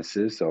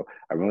businesses. So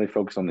I really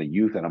focus on the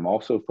youth, and I'm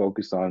also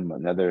focused on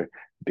another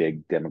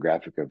big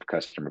demographic of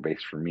customer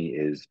base for me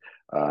is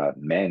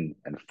men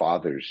and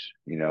fathers.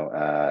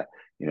 A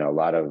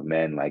lot of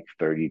men like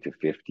 30 to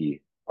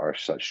 50 are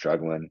such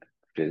struggling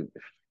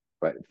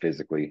but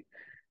physically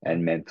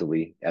and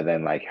mentally, and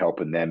then like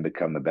helping them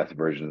become the best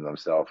version of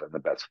themselves and the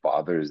best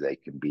fathers they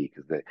can be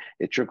because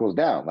it trickles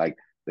down. Like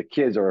the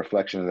kids are a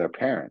reflection of their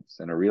parents,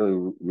 and a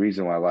real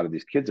reason why a lot of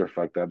these kids are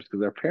fucked up is because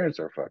their parents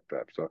are fucked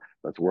up. So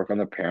let's work on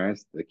the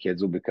parents. The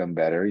kids will become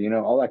better,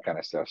 all that kind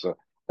of stuff. So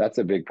that's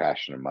a big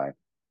passion of mine.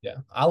 Yeah.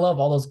 I love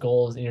all those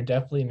goals, and you're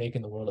definitely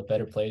making the world a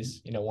better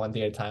place, one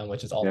day at a time,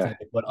 which is Yeah,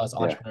 ultimately what us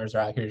yeah, entrepreneurs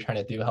are out here trying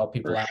to do, help for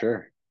people out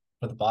sure.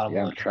 for the bottom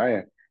Yeah, I'm line.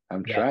 trying.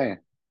 I'm Yeah. trying.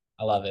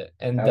 I love it.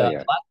 And Hell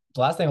yeah.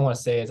 the last thing I want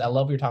to say is I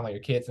love what you're talking about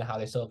your kids and how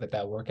they still have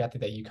that work ethic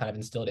that you kind of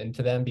instilled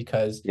into them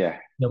because Yeah,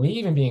 me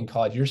even being in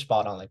college, you're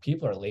spot on. Like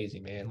people are lazy,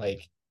 man.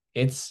 Like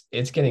it's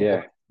getting worse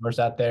yeah, and worse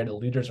out there. The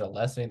leaders are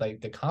lessening. Like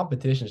the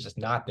competition is just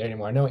not there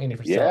anymore. I know Andy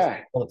Frisella's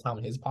yeah, all the time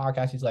on his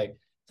podcast. It's like,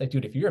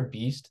 dude, if you're a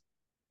beast,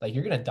 like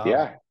you're gonna dominate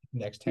yeah, the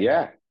next 10 years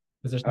yeah.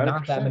 because there's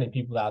not that 100%. many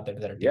people out there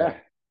that are doing it. Yeah,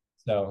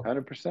 So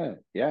 100%.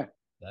 Yeah,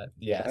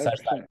 yeah, so I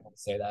just thought 100%. I wanted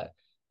to say that.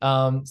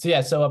 So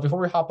yeah, so before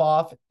we hop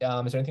off, is there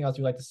anything else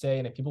you'd like to say?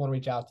 And if people want to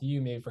reach out to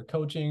you, maybe for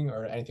coaching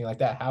or anything like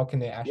that, how can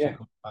they actually Yeah.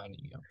 go find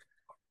you?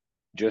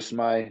 Just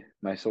my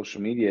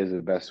social media is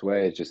the best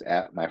way. It's just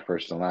at my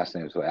first and last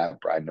name, so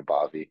at Bride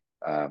Nabavi.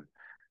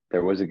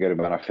 There was a good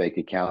amount of fake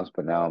accounts,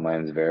 but now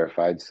mine is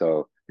verified,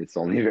 so it's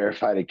the only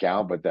verified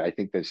account. But I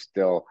think there's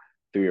still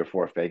 3 or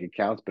 4 fake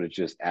accounts, but it's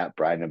just at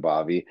Brian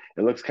Nabavi.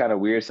 It looks kind of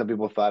weird. Some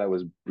people thought it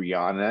was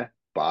Brianna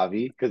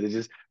Bobby because it's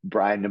just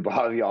Brian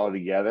Nabavi all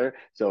together.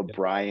 So Yeah.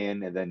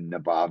 Brian and then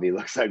Nabavi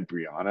looks like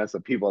Brianna. So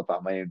people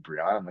thought my name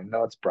Brianna. I'm like,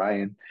 no, it's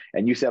Brian.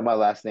 And you said my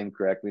last name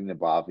correctly,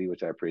 Nabavi,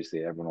 which I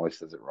appreciate. Everyone always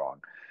says it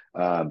wrong.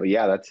 But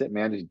yeah, that's it,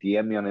 man. Just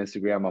DM me on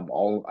Instagram. I'm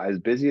all as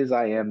busy as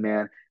I am,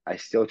 man. I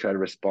still try to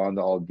respond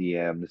to all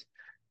DMs.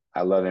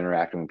 I love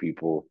interacting with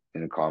people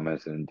in the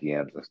comments and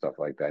DMs and stuff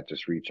like that.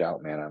 Just reach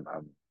out, man.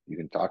 You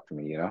can talk to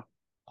me, you know?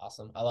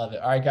 Awesome. I love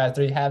it. All right, guys,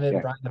 there you have it. Yeah.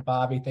 Brian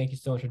Nabavi, thank you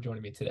so much for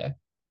joining me today.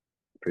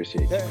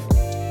 Appreciate you.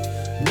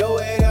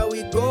 Nowhere that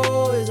we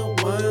go is a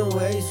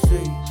one-way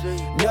street.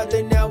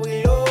 Nothing that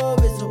we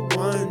love is a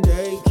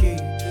one-day key.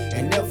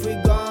 And if we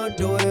gon'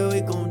 do it,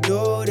 we gon'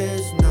 do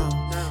this now.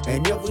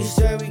 And if we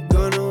say we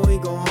gonna